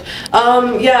recharge.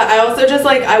 I also just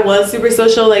like, I was super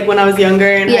social, like when I was younger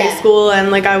in high school,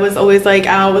 and like I was always like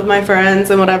out with my friends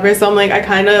and whatever. So I'm like,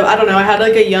 I don't know, I had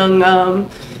like a young,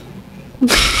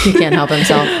 he can't help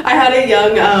himself. I had a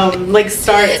young like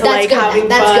start to like having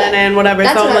fun and whatever.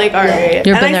 So I'm like, all right.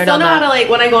 And I still know how to, like,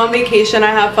 when I go on vacation, I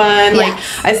have fun. Like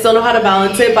I still know how to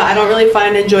balance it, but I don't really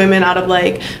find enjoyment out of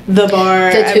like the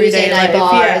bar, the Tuesday night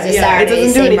bars, the Saturday. It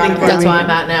doesn't do anything for me. That's where I'm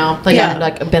at now. Like I'm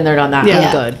like been there, done that.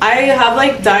 I'm good. I have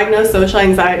like diagnosed social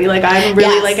anxiety. Like I'm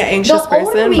really like an anxious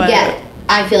person. But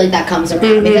I feel like that comes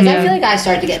around because I feel like I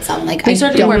start to get some like you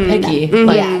start to get more picky.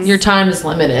 Like your time is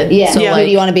limited. So like, who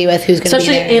do you want to be with? Who's going to be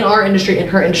there? Especially in our industry, in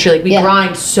her industry, like we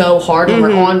grind so hard. When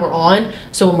we're on.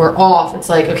 So when we're off, it's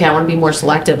like, okay, I want to be more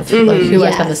selective of like who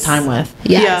I spend this time with.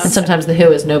 And sometimes the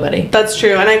who is nobody. That's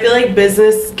true. And I feel like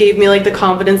business gave me like the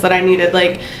confidence that I needed.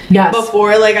 Like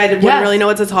before, like I wouldn't really know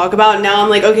what to talk about. Now I'm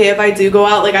like, okay, if I do go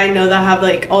out, like I know that I have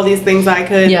like all these things I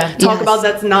could talk about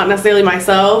that's not necessarily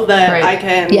myself that I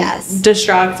can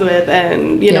distract with,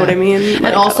 and you know what I mean. And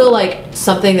like, also like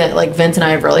something that like Vince and I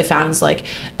have really found is like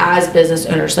as business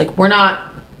owners, like we're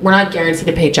not guaranteed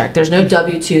a paycheck. There's no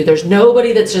W-2. There's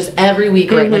nobody that's just every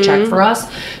week writing a check for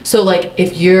us. So like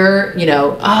if you're, you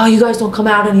know, oh, you guys don't come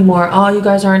out anymore. Oh, you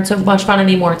guys aren't so much fun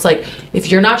anymore. It's like if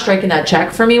you're not striking that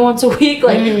check for me once a week,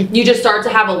 like you just start to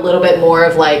have a little bit more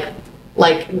of like,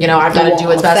 you know, I've got to do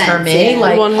what's best for me.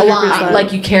 Like, 100%.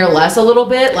 Like you care less a little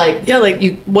bit. Like,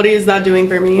 what is that doing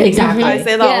for me? Exactly. I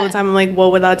say that all the time. I'm like,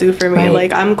 what would that do for me?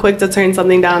 Like, I'm quick to turn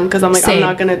something down because I'm like, I'm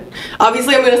not gonna.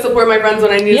 Obviously, I'm gonna support my friends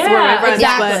when I need to support my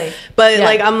friends. But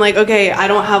like, I'm like, okay, I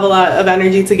don't have a lot of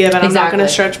energy to give, and I'm not gonna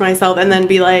stretch myself and then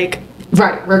be like.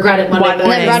 Regret it Monday morning.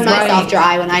 And then run myself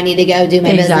dry when I need to go do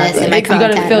my business and my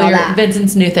content. You gotta fill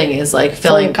Vincent's new thing is like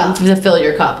fill your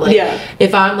cup. Like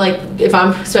if I'm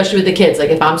especially with the kids, like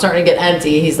if I'm starting to get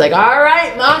empty, he's like, all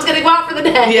right, mom's gonna go out for the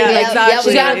day.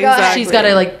 Exactly. She's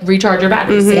gotta like recharge her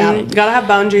batteries. You gotta have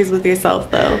boundaries with yourself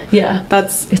though.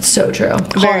 It's so true.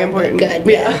 Very important. Good.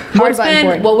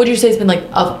 What would you say has been like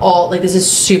of all, like this is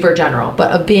super general,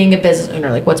 but of being a business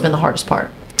owner, like what's been the hardest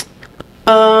part?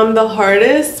 The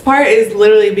hardest part is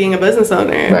literally being a business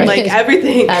owner. Like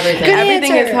everything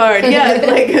is hard.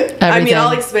 Like I mean,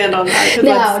 I'll expand on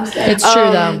that. It's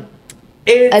true though.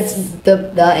 It's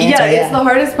the answer. It's the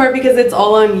hardest part because it's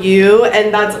all on you,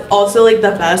 and that's also like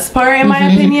the best part in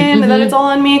my opinion. That it's all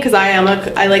on me because I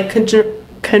like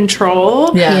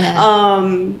control.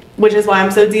 Which is why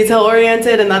I'm so detail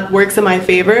oriented, and that works in my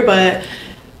favor. But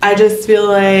I just feel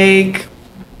like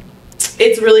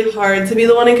it's really hard to be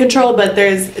the one in control, but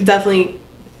there's definitely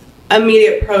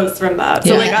immediate pros from that.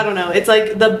 So like, I don't know, it's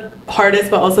like the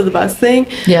hardest, but also the best thing.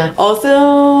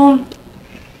 Also,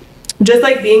 just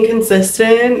like being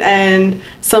consistent, and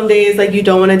some days like you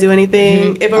don't want to do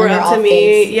anything. If it were up to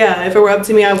me, if it were up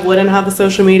to me, I wouldn't have the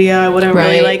social media. I wouldn't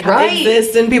really like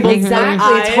exist in people's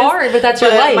eyes. It's hard, but that's your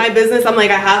life. My business, I'm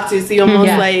like, I have to. So you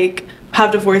almost like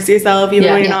have to force yourself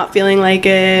even when you're not feeling like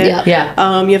it. You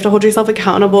have to hold yourself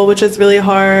accountable, which is really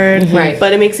hard.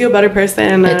 But it makes you a better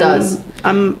person. It does.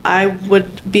 I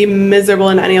would be miserable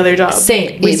in any other job.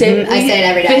 Same. I say it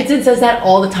every day. Vincent says that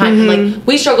all the time. And like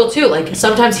we struggle too. Like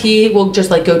sometimes he will just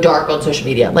like go dark on social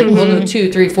media. Like we'll go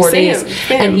 2, 3, 4 days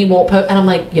and he won't post. And I'm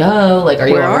like, yo, like, are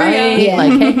you alright?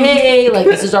 Like, hey, like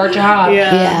this is our job.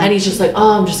 And he's just like,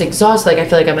 oh, I'm just exhausted. Like I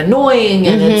feel like I'm annoying,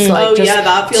 and it's like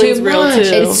that feeling's real too.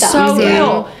 It's so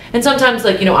real. And sometimes,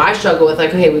 like, you know, I struggle with, like,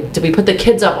 okay, did we put the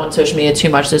kids up on social media too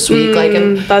much this week? Like,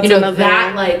 and, you know,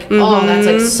 that, like, oh, that's,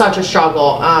 like, such a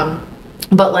struggle.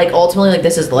 But, like, ultimately, like,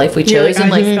 this is the life we chose. And,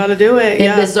 like, gotta do it.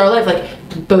 And this is our life. Like,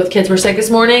 both kids were sick this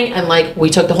morning, and like we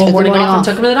took the whole morning off and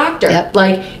took them to the doctor. Yep.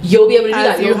 Like you'll be able to do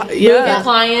that. You'll move your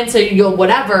clients, or you'll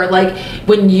whatever. Like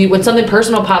when something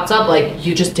personal pops up, like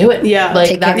you just do it. Yeah.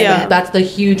 Like that's the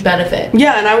huge benefit.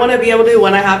 Yeah, and I want to be able to,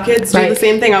 when I have kids, do the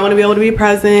same thing. I want to be able to be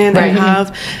present and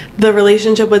have the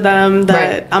relationship with them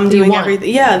that I'm doing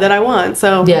everything. Yeah, that I want.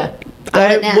 So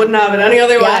I wouldn't have it any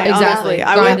other way. Exactly.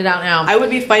 Honestly. Grind it out now. I would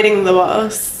be fighting the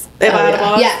boss. If I had a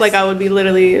boss, like I would be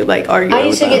literally like arguing. I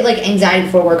used to get like anxiety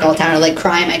before work all the time, or like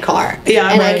cry in my car.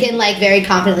 Yeah, and I can like very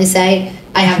confidently say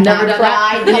I have never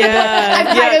cried.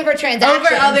 I've cried over transactions,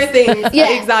 over other things.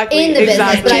 Exactly. In the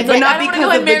business, but not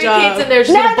because of the job. In there,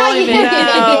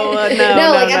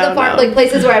 no, like at the farm, like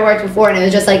places where I worked before, and it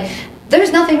was just like,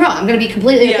 there's nothing wrong. I'm going to be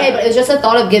completely okay. But it was just a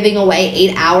thought of giving away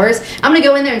 8 hours. I'm going to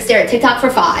go in there and stare at TikTok for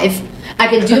 5. I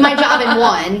can do my job in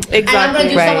 1. And I'm going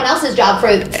to do someone else's job for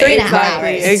 3.5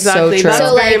 hours. Exactly. So true.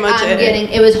 So like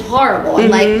it was horrible. And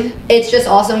like, it's just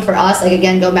awesome for us. Like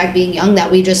again, going back to being young, that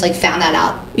we just like found that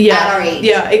out at our age.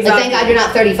 Yeah, exactly. Like, thank God you're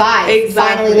not 35.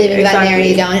 Finally leaving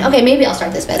veterinary going, okay, maybe I'll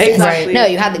start this business. Exactly. No,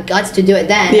 you had the guts to do it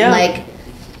then. And like,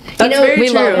 that's very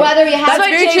true. Whether you have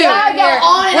very true. Go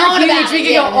on and on about it. We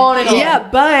can go on and on. Yeah,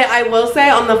 but I will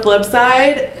say on the flip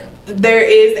side, there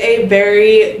is a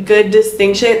very good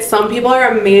distinction. Some people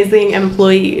are amazing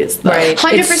employees. Right.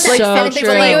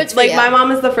 100%. Like my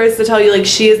mom is the first to tell you, like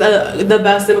she's the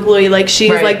best employee. Like she's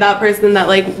like that person that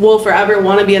like will forever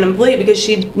want to be an employee because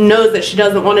she knows that she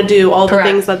doesn't want to do all the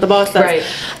things that the boss does. Right.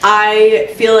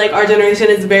 I feel like our generation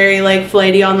is very like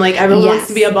flighty on like everyone wants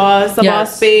to be a boss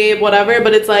babe, whatever.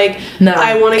 But it's like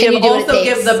I want to give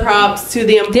the props to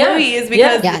the employees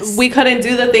because we couldn't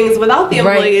do the things without the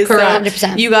employees. So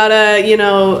 100%. you gotta,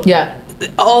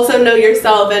 also know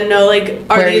yourself and know like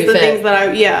are these the things that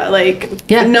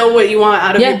I know what you want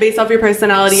out of you based off your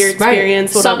personality, your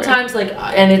experience, whatever. Sometimes like,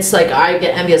 and it's like I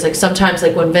get envious. Like sometimes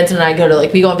like when Vincent and I go to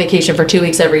like we go on vacation for 2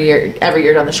 weeks every year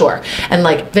down the shore, and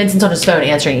like Vincent's on his phone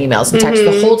answering emails and texts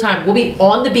the whole time. We'll be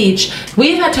on the beach.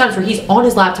 We've had times where he's on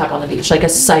his laptop on the beach like a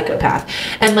psychopath,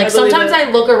 and like sometimes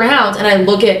I look around and I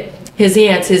look at his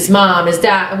aunts, his mom, his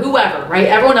dad, whoever, right?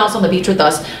 Everyone else on the beach with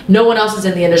us. No one else is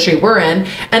in the industry we're in.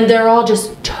 And they're all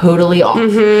just totally off.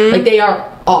 Like they are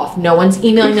off. No one's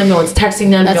emailing them. No one's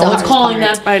texting them. No one's calling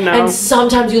them. I know. And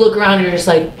sometimes you look around and you're just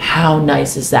like, how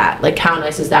nice is that? Like, how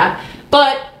nice is that?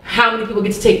 But how many people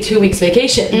get to take 2 weeks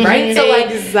vacation, right? So like,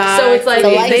 so it's like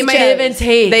they may give and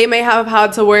take. They may have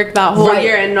had to work that whole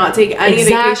year and not take any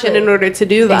vacation in order to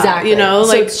do that. You know,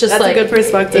 like so it's just that's like, a good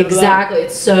perspective. Exactly,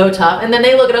 it's so tough. And then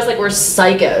they look at us like we're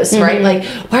psychos, right? Like,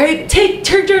 why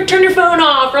turn your phone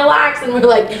off, relax, and we're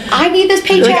like, I need this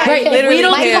paycheck. Right, if we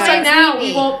don't do this right now,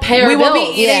 we won't pay our bills. We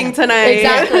won't be eating tonight.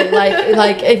 Exactly, like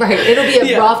right. It'll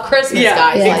be a rough Christmas,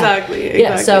 guys. Exactly.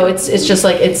 Yeah. So it's just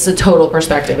like it's a total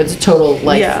perspective. It's a total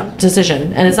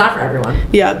decision, and it's not for everyone.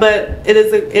 Yeah, but it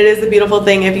is a beautiful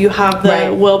thing if you have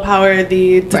the willpower,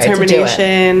 the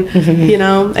determination, you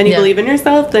know, and you believe in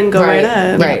yourself, then go right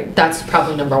ahead. Right. That's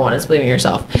probably number one, is believing in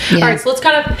yourself. All right, so let's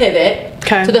kind of pivot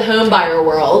to the home buyer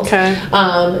world.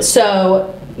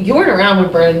 So you weren't around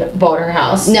when Brynn bought her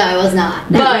house. No, I was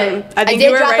not. No. But I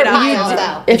did drop her pie off,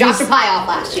 though. I dropped her pie off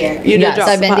last year. You did drop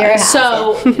I've been to her house.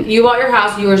 So you bought your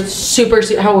house. You were super.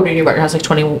 How old were you when you bought your house? Like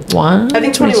 21? I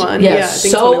think 21. Yeah, I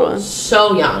think 21.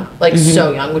 So young. Like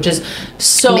so young, which is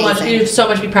so much. You have so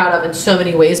much to be proud of in so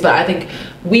many ways. But I think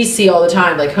we see all the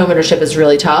time, like homeownership is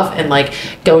really tough, and like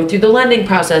going through the lending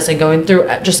process and going through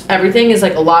just everything is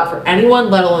like a lot for anyone,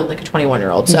 let alone like a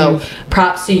 21-year-old. So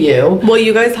props to you. Well,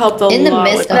 you guys helped a lot. In the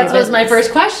midst of that was my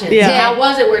first question. Yeah. How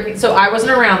was it working? So I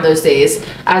wasn't around those days.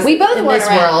 As we both in weren't this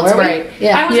around, world, right?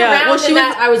 Yeah. I was around.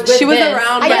 Well, I was with she was Vince.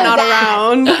 around, but not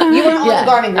around. You weren't on the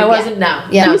gardening group. I wasn't.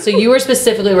 No. So you were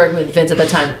specifically working with Vince at the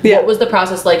time. Yeah. What was the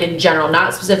process like in general?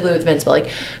 Not specifically with Vince, but like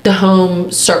the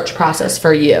home search process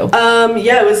for you.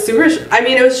 Yeah, it was super. I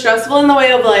mean, it was stressful in the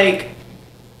way of like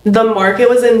the market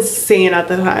was insane at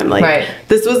the time. Like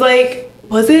this was like,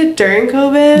 was it during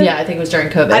COVID? Yeah, I think it was during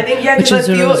COVID. I think because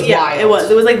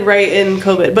it was like right in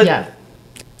COVID. But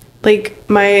like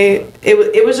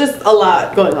it was just a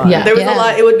lot going on. There was a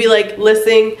lot. It would be like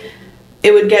listing.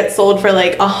 It would get sold for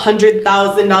like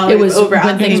 $100,000 over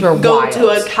asking. Go to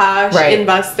a cash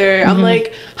investor. I'm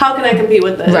like, how can I compete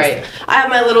with this? I have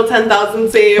my little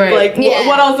 10,000 saved. Like,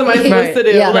 what else am I supposed to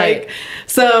do?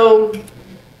 So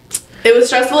it was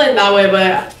stressful in that way,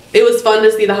 but it was fun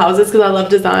to see the houses because I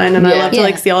love design and I love to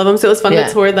like see all of them. So it was fun to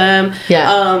tour them.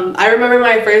 I remember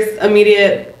my first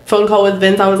immediate phone call with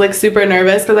Vince. I was like super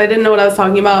nervous because I didn't know what I was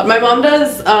talking about. My mom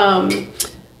does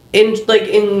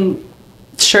insurance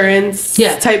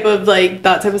type of like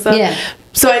that type of stuff.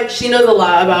 So she knows a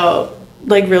lot about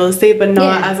like real estate, but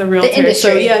not as a realtor. So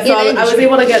I was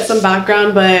able to get some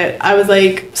background, but I was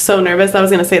like so nervous I was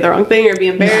gonna say the wrong thing or be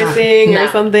embarrassing or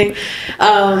something.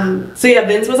 So yeah,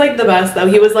 Vince was like the best though.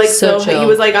 He was like he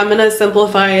was like, I'm gonna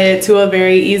simplify it to a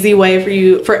very easy way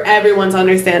for everyone to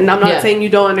understand. And I'm not saying you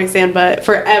don't understand, but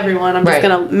for everyone, I'm just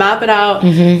gonna map it out.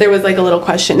 There was like a little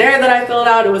questionnaire that I filled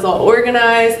out. It was all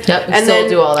organized. And then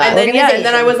do all that. And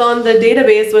then I was on the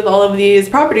database with all of these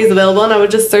properties available, and I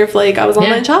would just surf like I was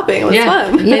online shopping. It was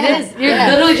fun. It is. You're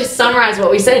literally just summarize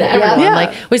what we say to everyone.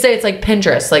 Like we say it's like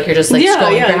Pinterest. Like you're just like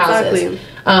scrolling through houses.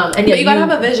 And but you gotta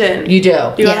have a vision. You do.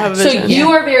 You gotta have a vision. So you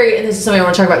are very, and this is something I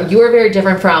want to talk about. You are very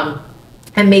different from,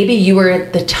 and maybe you were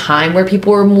at the time where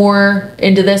people were more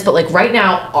into this, but like right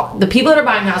now, the people that are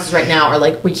buying houses right now are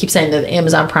like, we keep saying the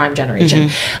Amazon Prime generation.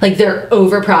 Like they're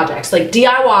over projects, like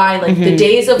DIY, like the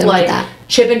days of like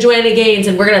Chip and Joanna Gaines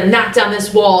and we're gonna knock down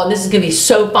this wall and this is gonna be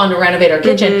so fun to renovate our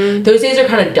kitchen. Those days are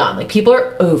kind of done. Like people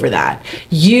are over that.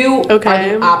 You are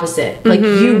the opposite. Like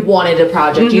you wanted a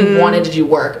project, you wanted to do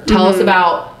work. Tell us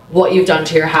about what you've done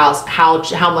to your house, how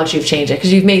much you've changed it,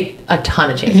 because you've made a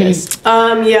ton of changes.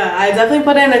 Yeah, I definitely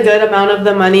put in a good amount of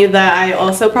the money that I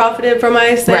also profited from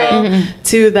my sale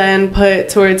to then put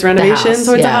towards renovation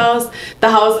towards the house. The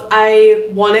house I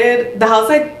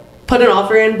put an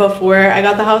offer in before I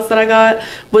got the house that I got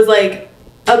was like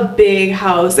a big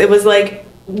house. It was like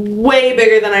way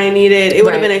bigger than I needed. It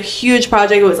would have been a huge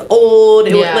project. It was old.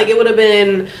 It would have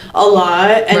been a lot.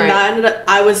 And that ended up,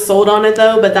 I was sold on it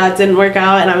though, but that didn't work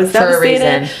out and I was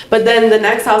devastated. But then the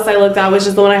next house I looked at, which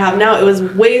is the one I have now, it was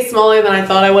way smaller than I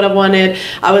thought I would have wanted.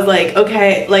 I was like,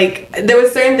 okay, like there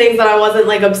was certain things that I wasn't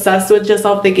like obsessed with just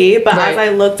off the gate, but as I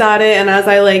looked at it and as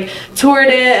I like toured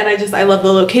it and I love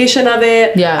the location of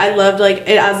it. I loved like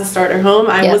it as a starter home.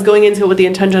 I was going into it with the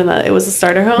intention that it was a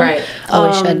starter home.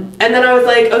 And then I was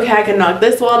like, okay, I can knock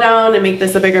this wall down and make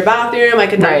this a bigger bathroom. I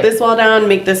could knock this wall down,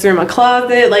 make this room a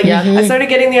closet. Like I started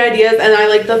getting the ideas and I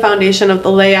liked the foundation of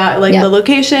the layout, like the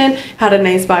location, had a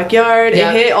nice backyard.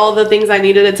 It hit all the things I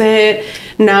needed it to hit.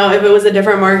 Now, if it was a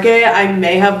different market, I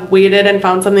may have waited and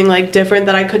found something like different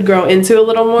that I could grow into a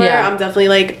little more. I'm definitely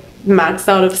like maxed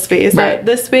out of space at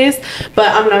this space,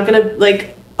 but I'm not gonna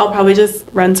like, I'll probably just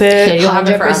rent it. Yeah, you'll have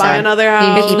it forever. Buy another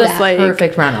house. It's the like,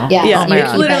 perfect rental.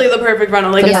 It's literally the perfect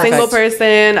rental. Like a single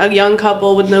person, a young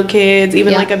couple with no kids,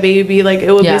 even like a baby. Like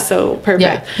it would be so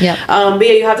perfect. But yeah,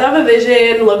 you have to have a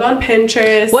vision. Look on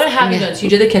Pinterest. What have you done? So you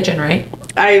did the kitchen, right?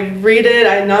 I redid.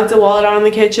 I knocked a wall out on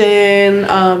the kitchen.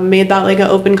 Made that like an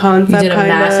open concept. You did a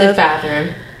massive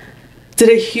bathroom. Did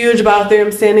a huge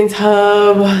bathroom, standing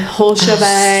tub, whole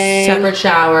shebang. Separate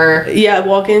shower. Yeah,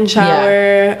 walk-in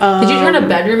shower. Did you turn a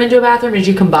bedroom into a bathroom or did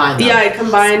you combine them? Yeah, I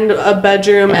combined a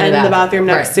bedroom and the bathroom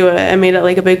next to it. I made it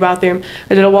like a big bathroom.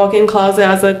 I did a walk-in closet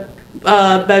as a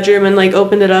bedroom and like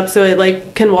opened it up so it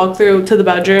like can walk through to the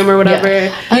bedroom or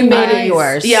whatever. You made it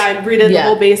yours. Yeah, I redid the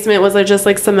whole basement. Was like just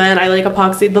like cement. I like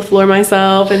epoxied the floor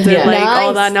myself and did like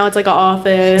all that. Now it's like an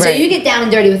office. So you get down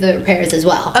and dirty with the repairs as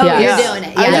well. Oh, you're doing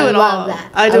it. I do it all.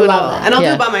 I do it all, and I'll do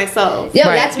it by myself. Yeah,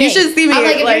 that's me. You should see me. I'm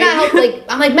like, if you're not helping,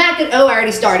 I'm like, Mac. I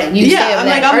already started. You stay over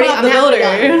there. I'm the builder.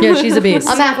 Yeah, she's a beast.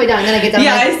 I'm halfway done. Then I get done.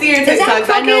 Yeah, I see your TikToks.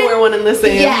 I know we're one and the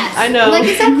same. Yes. I know. Like,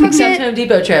 is that crooked? Except Home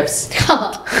Depot trips.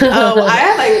 Oh, I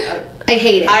have like. I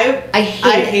hate it. I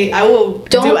hate it. I will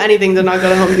do anything to not go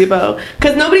to Home Depot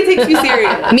because nobody takes you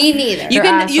serious. Me neither.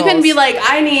 You can be like,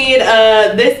 I need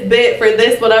this bit for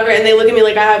this whatever, and they look at me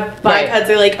like I have 5 heads.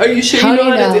 They're like, are you sure you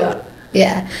know how to do that?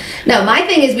 Yeah. No, my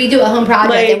thing is we do a home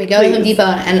project and we go to Home Depot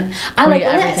and I like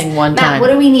everything one time. Matt, what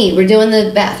do we need? We're doing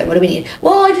the bathroom. What do we need?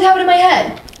 Well, I just have it in my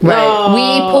head. Right.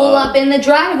 We pull up in the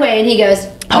driveway and he goes,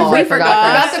 I forgot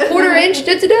I got the 1/4 inch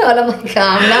to do. And I'm like,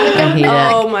 I'm not going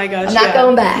back. Oh my gosh. I'm not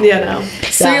going back. Yeah, no.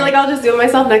 So you're like, I'll just do it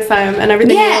myself next time and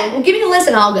everything. Yeah, well, give me the list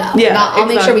and I'll go. Yeah, I'll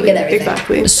make sure we get everything.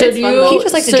 Exactly. So he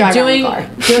just likes to drive around the car.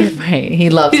 Right. He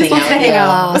loves hanging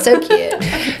out. Oh, so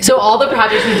cute. So all the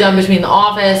projects you've done between the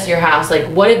office, your house, like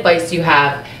what advice do you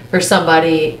have for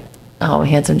somebody? Oh,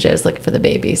 handsome Joe's looking for the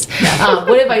babies.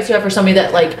 What advice do you have for somebody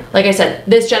that like I said,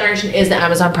 this generation is the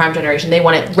Amazon Prime generation. They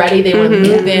want it ready. They want to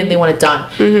move in. They want it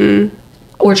done.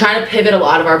 We're trying to pivot a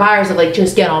lot of our buyers of like,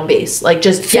 just get on base. Like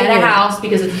just get a house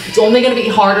because it's only going to be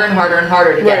harder and harder and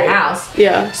harder to get a house.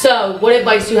 Yeah. So what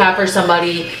advice do you have for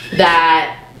somebody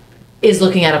that is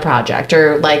looking at a project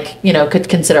or like, you know, could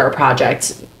consider a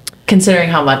project considering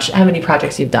how many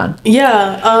projects you've done?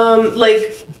 Yeah.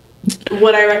 Like,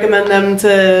 would I recommend them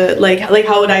to like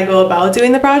how would I go about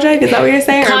doing the project? Is that what you're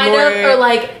saying? Kind of, or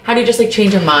like how do you just like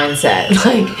change your mindset?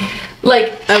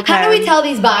 Like, how do we tell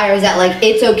these buyers that like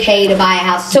it's okay to buy a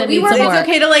house? So we work. It's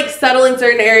okay to like settle in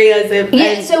certain areas.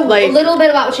 So like, a little bit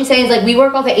about what she's saying is like we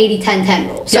work off an 80-10-10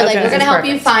 rule. So like we're gonna help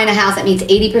you find a house that meets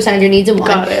 80% of your needs in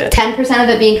one, 10% of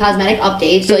it being cosmetic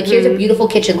updates. So like here's a beautiful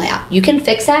kitchen layout. You can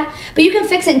fix that, but you can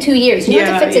fix it in 2 years. You don't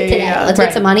have to fix it today. Let's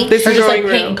get some money. This is just like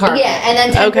paint and carpet. Yeah, and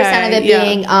then 10% of it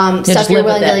being stuff you're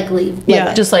willing to like leave.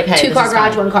 Yeah, just like, hey, 2-car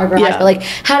garage, 1-car garage. But like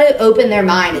how to open their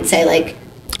mind and say like,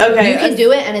 you can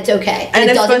do it and it's okay. And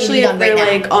it especially if they're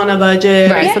like on a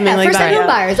budget or something like that. First-time home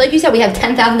buyers, like you said, we have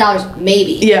 $10,000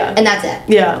 maybe. Yeah. And that's it.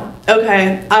 Yeah.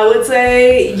 Okay, I would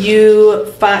say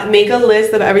you make a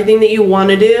list of everything that you want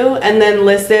to do, and then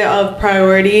list it of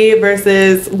priority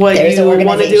versus what you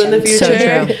want to do in the future. So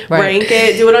true. Rank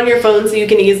it. Do it on your phone so you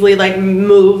can easily like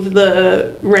move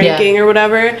the ranking or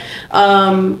whatever.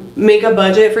 Make a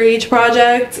budget for each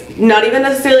project. Not even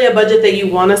necessarily a budget that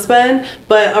you want to spend,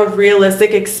 but a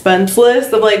realistic expense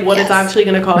list of like what it's actually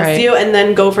going to cost you, and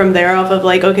then go from there off of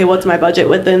like, okay, what's my budget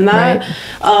within that?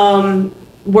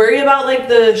 Worry about like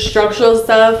the structural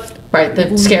stuff,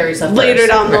 the scary stuff later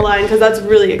down the line, because that's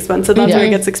really expensive. That's where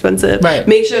it gets expensive.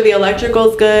 Make sure the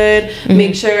electrical's good.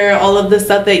 Make sure all of the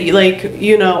stuff that you like,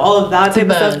 all of that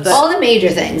type of stuff, all the major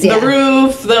things, the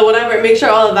roof, the whatever, make sure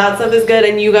all of that stuff is good,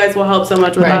 and you guys will help so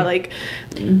much with that. Like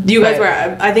you guys were,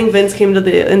 I think Vince came to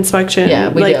the inspection. Yeah,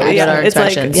 we did. We got our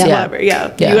inspections. Like, whatever.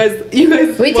 Yeah. You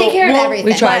guys. We take care of everything.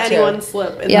 We try to. Anyone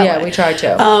slip. We try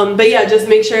to. But yeah, just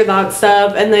make sure that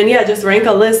stuff, and then just rank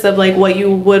a list of like what you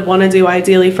would want to do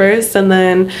ideally first, and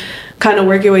then kind of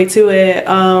work your way to it.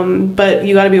 But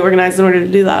you got to be organized in order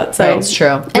to do that. So it's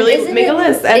true. Really make a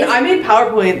list. And I made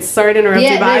PowerPoints. Sorry to interrupt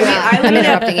you, but I'm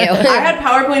interrupting you. I had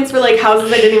PowerPoints for like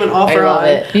houses I didn't even offer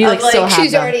on. You like still have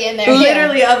she's already in there.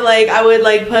 Literally of like I would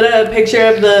like put a picture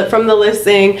of from the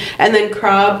listing and then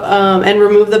crop and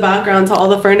remove the background to all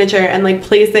the furniture and like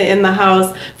place it in the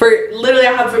house for literally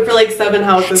I have it for like 7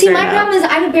 houses. See, my problem is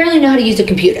I barely know how to use a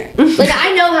computer. Like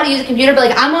I know how to use a computer, but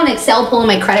like I'm on Excel pulling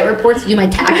my credit reports to do my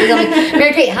taxes. I'm like,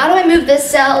 Mary Kate, how do I move this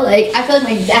cell? Like I feel like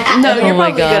my dad. No, you're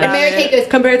probably good. And Mary Kate goes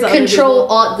compared to Control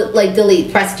Alt like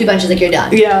delete, press 2 bunches like you're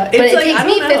done. Yeah, but it takes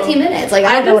me 15 minutes. Like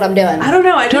I don't know what I'm doing. I don't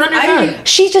know. I don't know.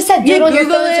 She just said do it on your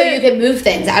phone so you can move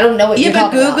things. I don't know what you're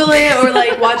talking about. Google it or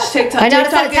like watch TikTok. I know how to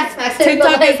send a text message.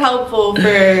 TikTok is helpful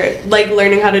for like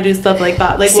learning how to do stuff like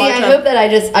that. Like I hope that I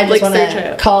just like, want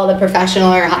to call the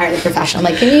professional or hire the professional.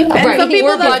 Like, can you? And some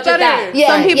people that's better.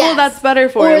 Some people that's better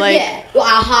for. Like,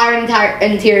 I'll hire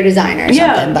an interior designer or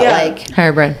something. But like,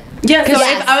 hire Brynn. Yeah, so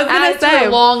I was gonna say a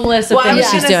long list of things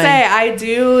she's doing. I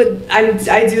do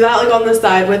that like on the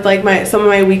side with like some of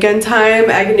my weekend time.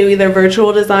 I can do either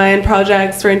virtual design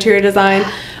projects for interior design,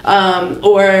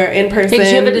 or in person. Because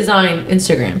you have a design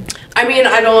Instagram. I mean,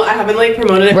 I haven't like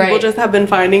promoted it. People just have been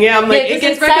finding it. I'm like, it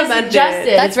gets recommended.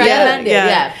 That's recommended.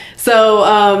 Yeah. So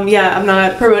I'm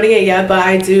not promoting it yet, but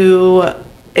I do.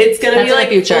 It's gonna be like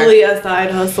fully a side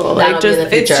hustle. Like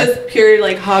it's just pure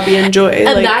like hobby and joy.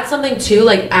 And like, that's something too.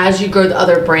 Like as you grow the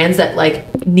other brands that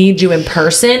like need you in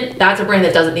person, that's a brand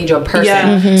that doesn't need you in person.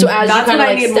 Yeah. So as you kind of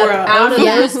like step out of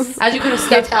those, as you kind of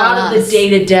step out of the day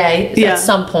to day, at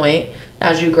some point.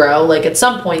 As you grow, like at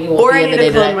some point you won't be in the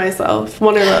day-to-day. Or I need to clone myself,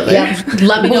 one or the other. Yeah.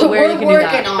 Let me know where you can do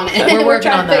that. We're working on it. We're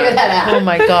trying to figure that out. Oh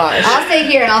my gosh. I'll stay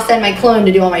here and I'll send my clone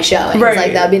to do all my showings. Right.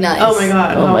 Like that'd be nice. Oh my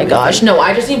god. Oh my gosh. No,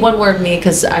 I just need one more of me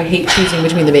because I hate choosing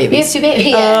between the babies. You have 2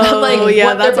 babies. I'm like,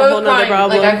 that's a whole nother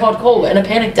problem. Like I called Cole in a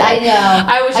panic day. I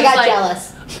know. I got jealous.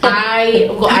 I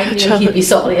knew he'd be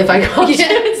salty if I called you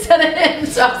instead of him,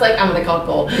 so I was like, I'm gonna call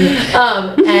Cole.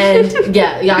 And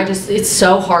it's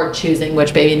so hard choosing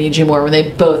which baby needs you more when they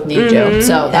both need you.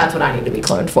 So that's what I need to be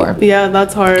cloned for. Yeah,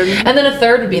 that's hard. And then a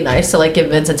third would be nice to like give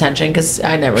Vince attention because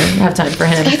I never have time for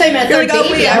him. I thought you meant a third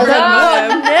baby.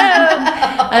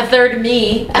 A third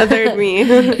me. A third me.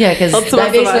 Yeah, because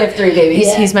I basically have 3 babies.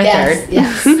 Yeah, he's my third.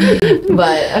 Yes.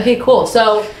 But okay, cool.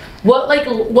 So what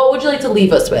would you like to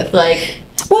leave us with? Like.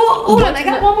 Well, hold on. I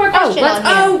got one more question.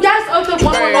 Yes. Okay,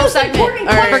 one more segment.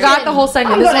 I forgot the whole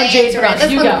segment. This one, Jade's around.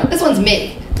 You go. This one's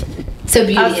me. So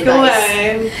beauty advice.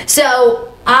 Away.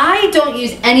 So I don't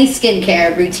use any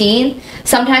skincare routine.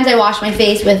 Sometimes I wash my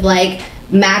face with like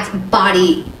Matt's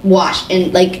body wash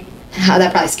and like how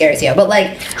that probably scares you, but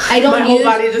like I don't my whole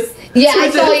body just. Yeah, I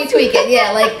saw you tweak it.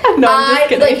 Yeah, like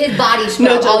like his body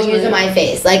scrub I'll use in my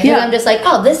face. Like I'm just like,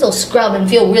 oh, this will scrub and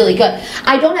feel really good.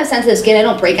 I don't have sensitive skin. I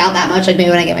don't break out that much. Like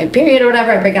maybe when I get my period or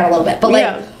whatever, I break out a little bit. But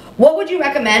like what would you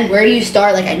recommend? Where do you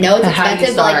start? Like, I know it's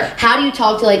expensive, but like, how do you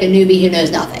talk to like a newbie who knows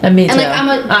nothing? And me too. And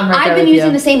like, I've been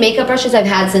using the same makeup brushes I've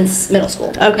had since middle school.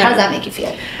 Okay. How does that make you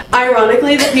feel?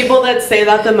 Ironically, the people that say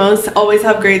that the most always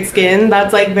have great skin.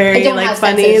 That's like very like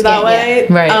funny that way.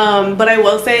 Yeah. Right. But I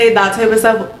will say that type of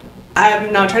stuff,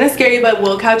 I'm not trying to scare you, but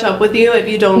we'll catch up with you if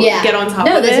you don't get on top of it.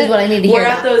 No, this is what I need to hear. We're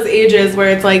at those ages where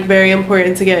it's like very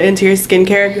important to get into your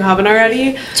skincare if you haven't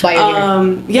already. That's why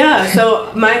you're here. Yeah,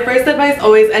 so my first advice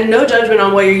always, and no judgment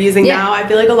on what you're using now. I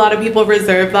feel like a lot of people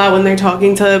reserve that when they're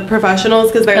talking to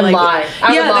professionals because they're like,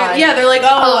 they're like,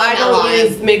 I don't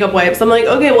use makeup wipes. I'm like,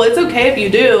 okay, well, it's okay if you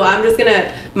do. I'm just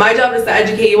gonna, my job is to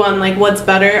educate you on like what's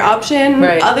better option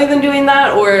other than doing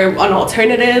that, or an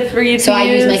alternative for you to use. So I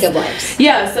use makeup wipes.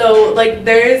 Yeah, so like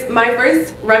there's my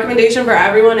first recommendation for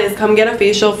everyone is come get a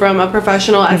facial from a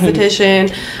professional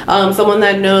esthetician, someone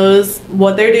that knows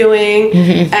what they're doing,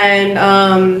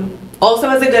 and also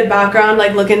has a good background.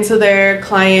 Like look into their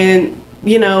client,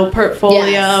 you know,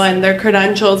 portfolio and their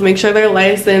credentials, make sure they're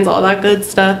licensed, all that good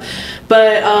stuff.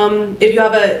 But if you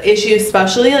have an issue,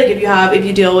 especially like if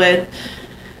you deal with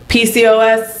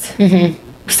PCOS,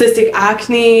 cystic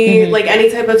acne, like any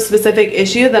type of specific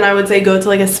issue, then I would say go to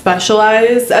like a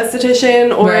specialized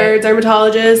esthetician or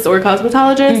dermatologist or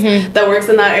cosmetologist that works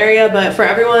in that area. But for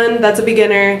everyone that's a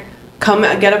beginner, come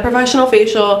get a professional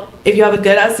facial. If you have a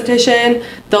good esthetician,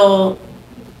 they'll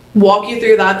walk you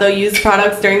through that. They'll use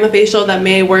products during the facial that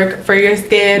may work for your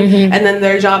skin, and then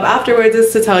their job afterwards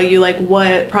is to tell you like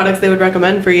what products they would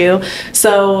recommend for you.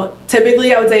 So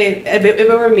typically I would say if it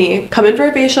were me, come in for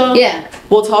a facial.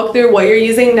 We'll talk through what you're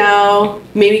using now,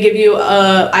 maybe give you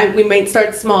we might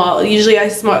start small. Usually I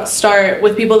start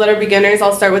with people that are beginners.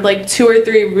 I'll start with like 2 or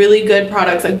 3 really good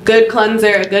products, a good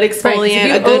cleanser, a good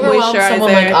exfoliant, a good moisturizer.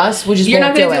 Someone like us, we just you're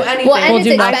won't not going to do anything. Well, and it's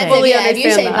expensive. If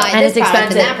you say buy this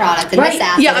product and that product and this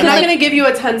aspect. Yeah, I'm not going to give you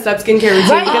a 10-step skincare routine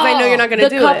because I know you're not going to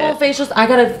do it. The couple facials, I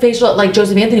got a facial at like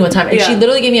Joseph Anthony one time, and she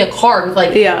literally gave me a card with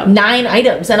like 9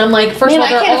 items, and I'm like, first of all,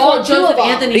 they're all Joseph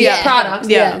Anthony products.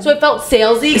 So it felt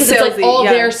salesy because it's like all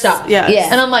their stuff.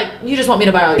 And I'm like, you just want me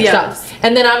to buy all your stuff.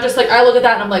 And then I'm just like, I look at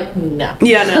that and I'm like, no.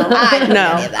 Yeah, no.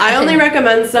 I only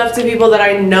recommend stuff to people that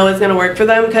I know is going to work for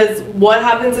them, because what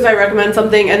happens if I recommend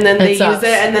something and then they use it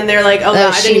and then they're like,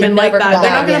 I didn't even like that.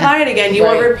 They're not going to buy it again. You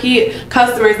want repeat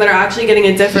customers that are actually getting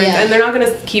a difference, and they're not going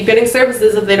to keep getting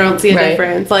services if they don't see a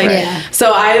difference. Like,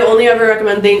 so I only ever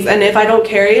recommend things, and if I don't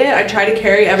carry it, I try to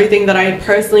carry everything that I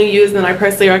personally use and I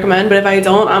personally recommend. But if I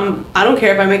don't, I don't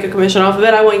care if I make a commission off of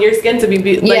it. I want your skin to be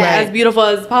as beautiful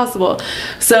as possible.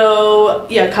 So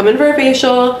yeah, come in for a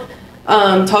facial,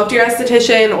 talk to your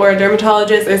esthetician or a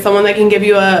dermatologist or someone that can give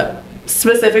you a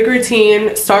specific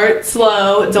routine. Start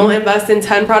slow. Don't invest in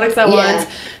 10 products at once.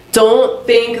 Don't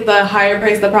think the higher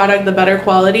price the product, the better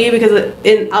quality, because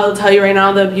I'll tell you right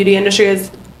now, the beauty industry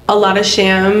is a lot of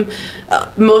sham.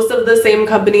 Most of the same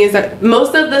companies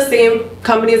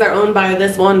are owned by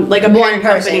this one, like a parent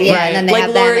company, and then they like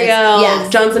have L'Oreal,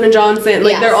 Johnson & Johnson,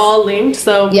 like they're all linked.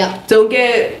 So don't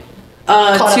get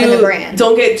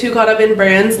don't get too caught up in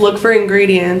brands. Look for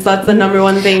ingredients. That's the number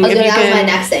one thing. That was my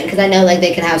next thing, because I know like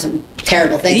they can have some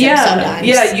terrible things sometimes.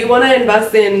 Yeah, you want to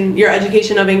invest in your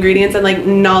education of ingredients and like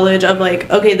knowledge of like,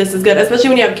 okay, this is good. Especially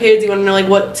when you have kids, you want to know like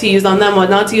what to use on them, what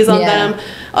not to use on them.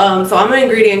 So I'm an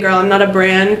ingredient girl. I'm not a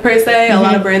brand per se. A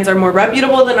lot of brands are more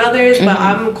reputable than others, but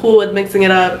I'm cool with mixing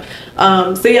it up.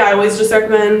 So yeah, I always just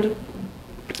recommend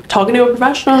talking to a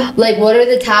professional. Like, what are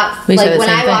the top, like when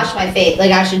I wash my face,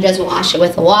 like I should just wash it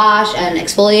with a wash and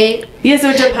exfoliate? Yeah,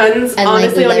 so it depends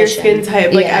honestly on your skin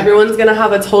type. Like everyone's gonna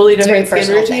have a totally different skin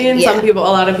routine. A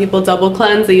lot of people double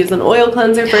cleanse. They use an oil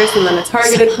cleanser first and then a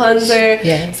targeted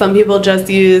cleanser. Some people just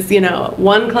use,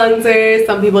 one cleanser.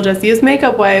 Some people just use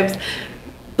makeup wipes.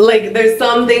 Like, there's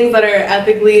some things that are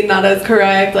ethically not as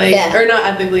correct, like, or not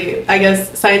ethically, I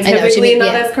guess scientifically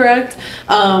not as correct.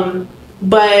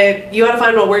 But you gotta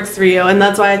find what works for you, and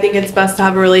that's why I think it's best to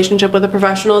have a relationship with a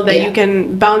professional that you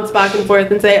can bounce back and forth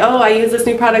and say, oh, I use this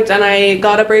new product and I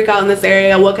got a breakout in this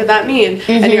area, what could that mean?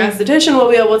 And your esthetician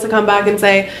will be able to come back and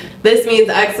say, this means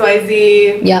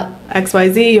XYZ.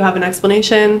 XYZ, you have an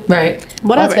explanation. Whatever.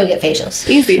 Let's go get facials.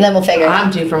 Easy. And then we'll figure it out.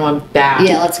 I'm due for one bad.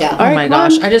 Yeah, let's go. Oh my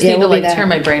gosh. I just need to like turn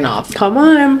my brain off. Come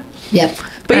on.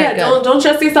 But yeah, don't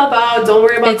stress yourself out. Don't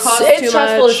worry about cost too much. It's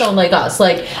stressful to someone like us.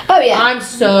 Like, I'm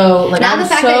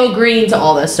so green to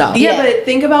all this stuff. Yeah, but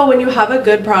think about when you have a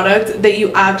good product that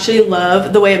you actually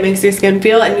love the way it makes your skin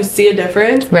feel, and you see a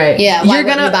difference. Right. Yeah. You're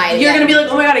gonna be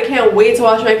like, oh my god, I can't wait to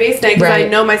wash my face today because I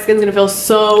know my skin's gonna feel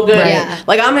so good. Yeah.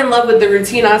 Like, I'm in love with the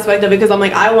routine aspect of it because I'm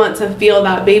like, I want to feel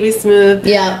that baby smooth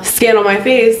skin on my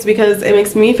face because it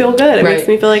makes me feel good. It makes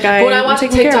me feel like when I watch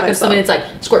TikTok of somebody, it's like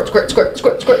squirt, squirt, squirt,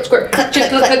 squirt, squirt, squirt, click, click,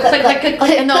 click, click,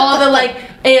 click, and all the like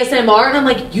ASMR, and I'm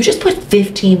like, you just put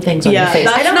 15 things on your face.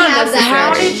 I don't have that.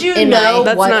 How did you know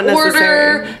what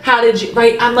order? How did you?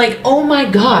 Right? I'm like, oh my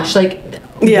gosh, like.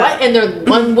 What? And they're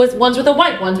one's with a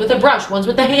wipe, one's with a brush, one's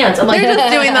with the hands. I'm like, they're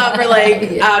just doing that for like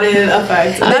added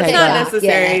effect. That's not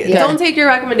necessary. Don't take your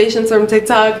recommendations from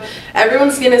TikTok.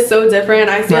 Everyone's skin is so different.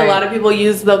 I see a lot of people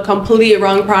use the complete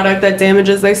wrong product that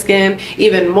damages their skin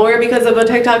even more because of a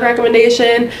TikTok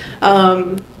recommendation.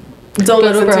 Don't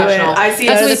listen to it. I see.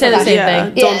 That's what we say the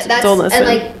same thing. Don't listen. And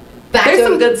like, there's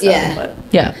some good stuff. But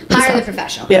hire the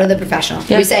professional. Go to the professional.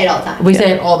 We say it all the time. We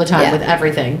say it all the time with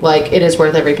everything. Like, it is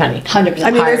worth every penny. 100%.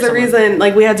 I mean, there's a reason.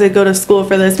 Like, we had to go to school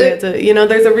for this. We had to,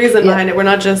 there's a reason behind it. We're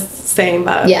not just saying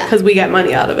that because we get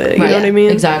money out of it. You know what I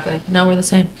mean? Exactly. No, we're the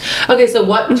same. Okay, so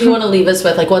what do you want to leave us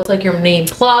with? Like, what's like your main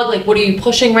plug? Like, what are you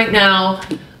pushing right now?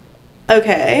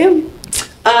 Okay.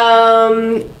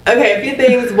 Okay, a few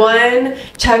things. One,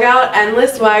 check out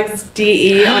Endless Wags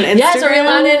DE on Instagram. Yes, are you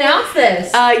allowed to announce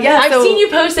this? I've seen you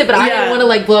post it, but I didn't want to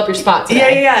like blow up your spot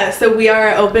today. Yeah. So we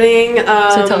are opening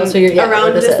so tell us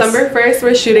around December 1st.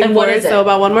 We're shooting for it, so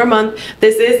about 1 more month.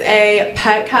 This is a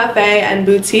pet cafe and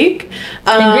boutique.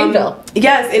 In Greenville.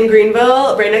 Yes, in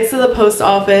Greenville, right next to the post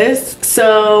office.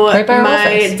 So my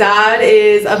dad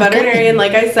is a veterinarian.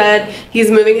 Like I said, he's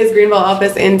moving his Greenville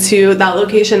office into that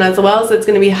location as well. So it's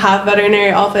going to be half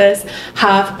veterinary office,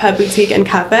 half pet boutique and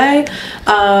cafe.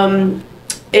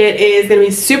 It is going to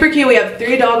be super cute. We have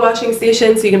 3 dog washing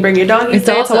stations, so you can bring your doggies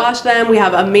there to wash them. We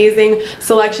have amazing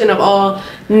selection of all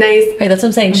nice. Hey, that's what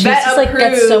I'm saying. She's just like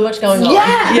got so much going on.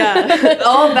 Yeah.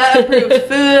 All vet approved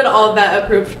food, all vet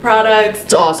approved products.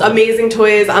 It's awesome. Amazing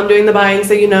toys. I'm doing the buying,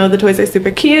 so the toys are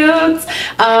super cute.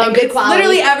 And good quality.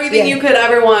 Literally everything you could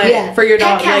ever want for your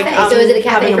dog. Pet cafe. So is it a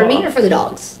cafe for me or for the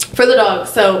dogs? For the dogs.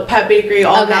 So pet bakery,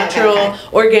 all natural,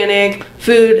 organic,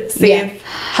 food, safe,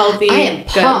 healthy. I am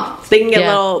pumped. They can get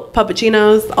little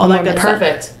puppuccinos, all that good stuff.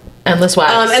 Perfect. Endless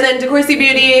Wags. And then DeCourcy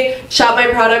Beauty, shop my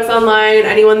products online.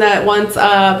 Anyone that wants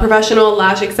professional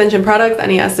lash extension products,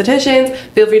 any estheticians,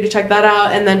 feel free to check that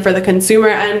out. And then for the consumer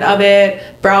end of it,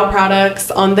 brow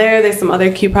products on there. There's some other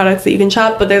cute products that you can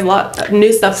shop, but there's a lot of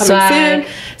new stuff coming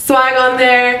soon. Swag on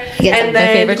there. And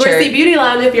then DeCourcy Beauty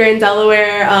Lounge, if you're in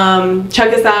Delaware,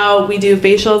 check us out. We do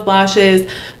facials, lashes.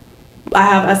 I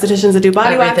have estheticians that do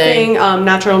body waxing,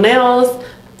 natural nails,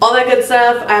 all that good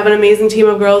stuff. I have an amazing team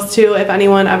of girls too. If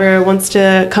anyone ever wants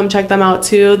to come check them out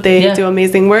too, they do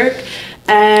amazing work.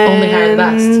 And only hire the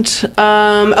best.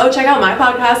 Check out my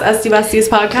podcast, SD Besties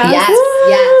Podcast.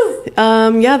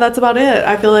 Yes. That's about it.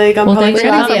 I feel like I'm probably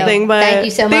forgetting something, but thank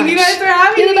you so much. Thank you guys for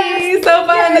having me. So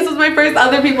fun. This was my first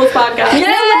other people's podcast.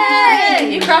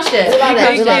 Yay! You crushed it.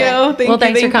 Thank you.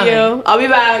 Thanks for coming. I'll be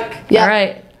back. All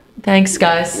right. Thanks,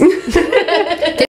 guys.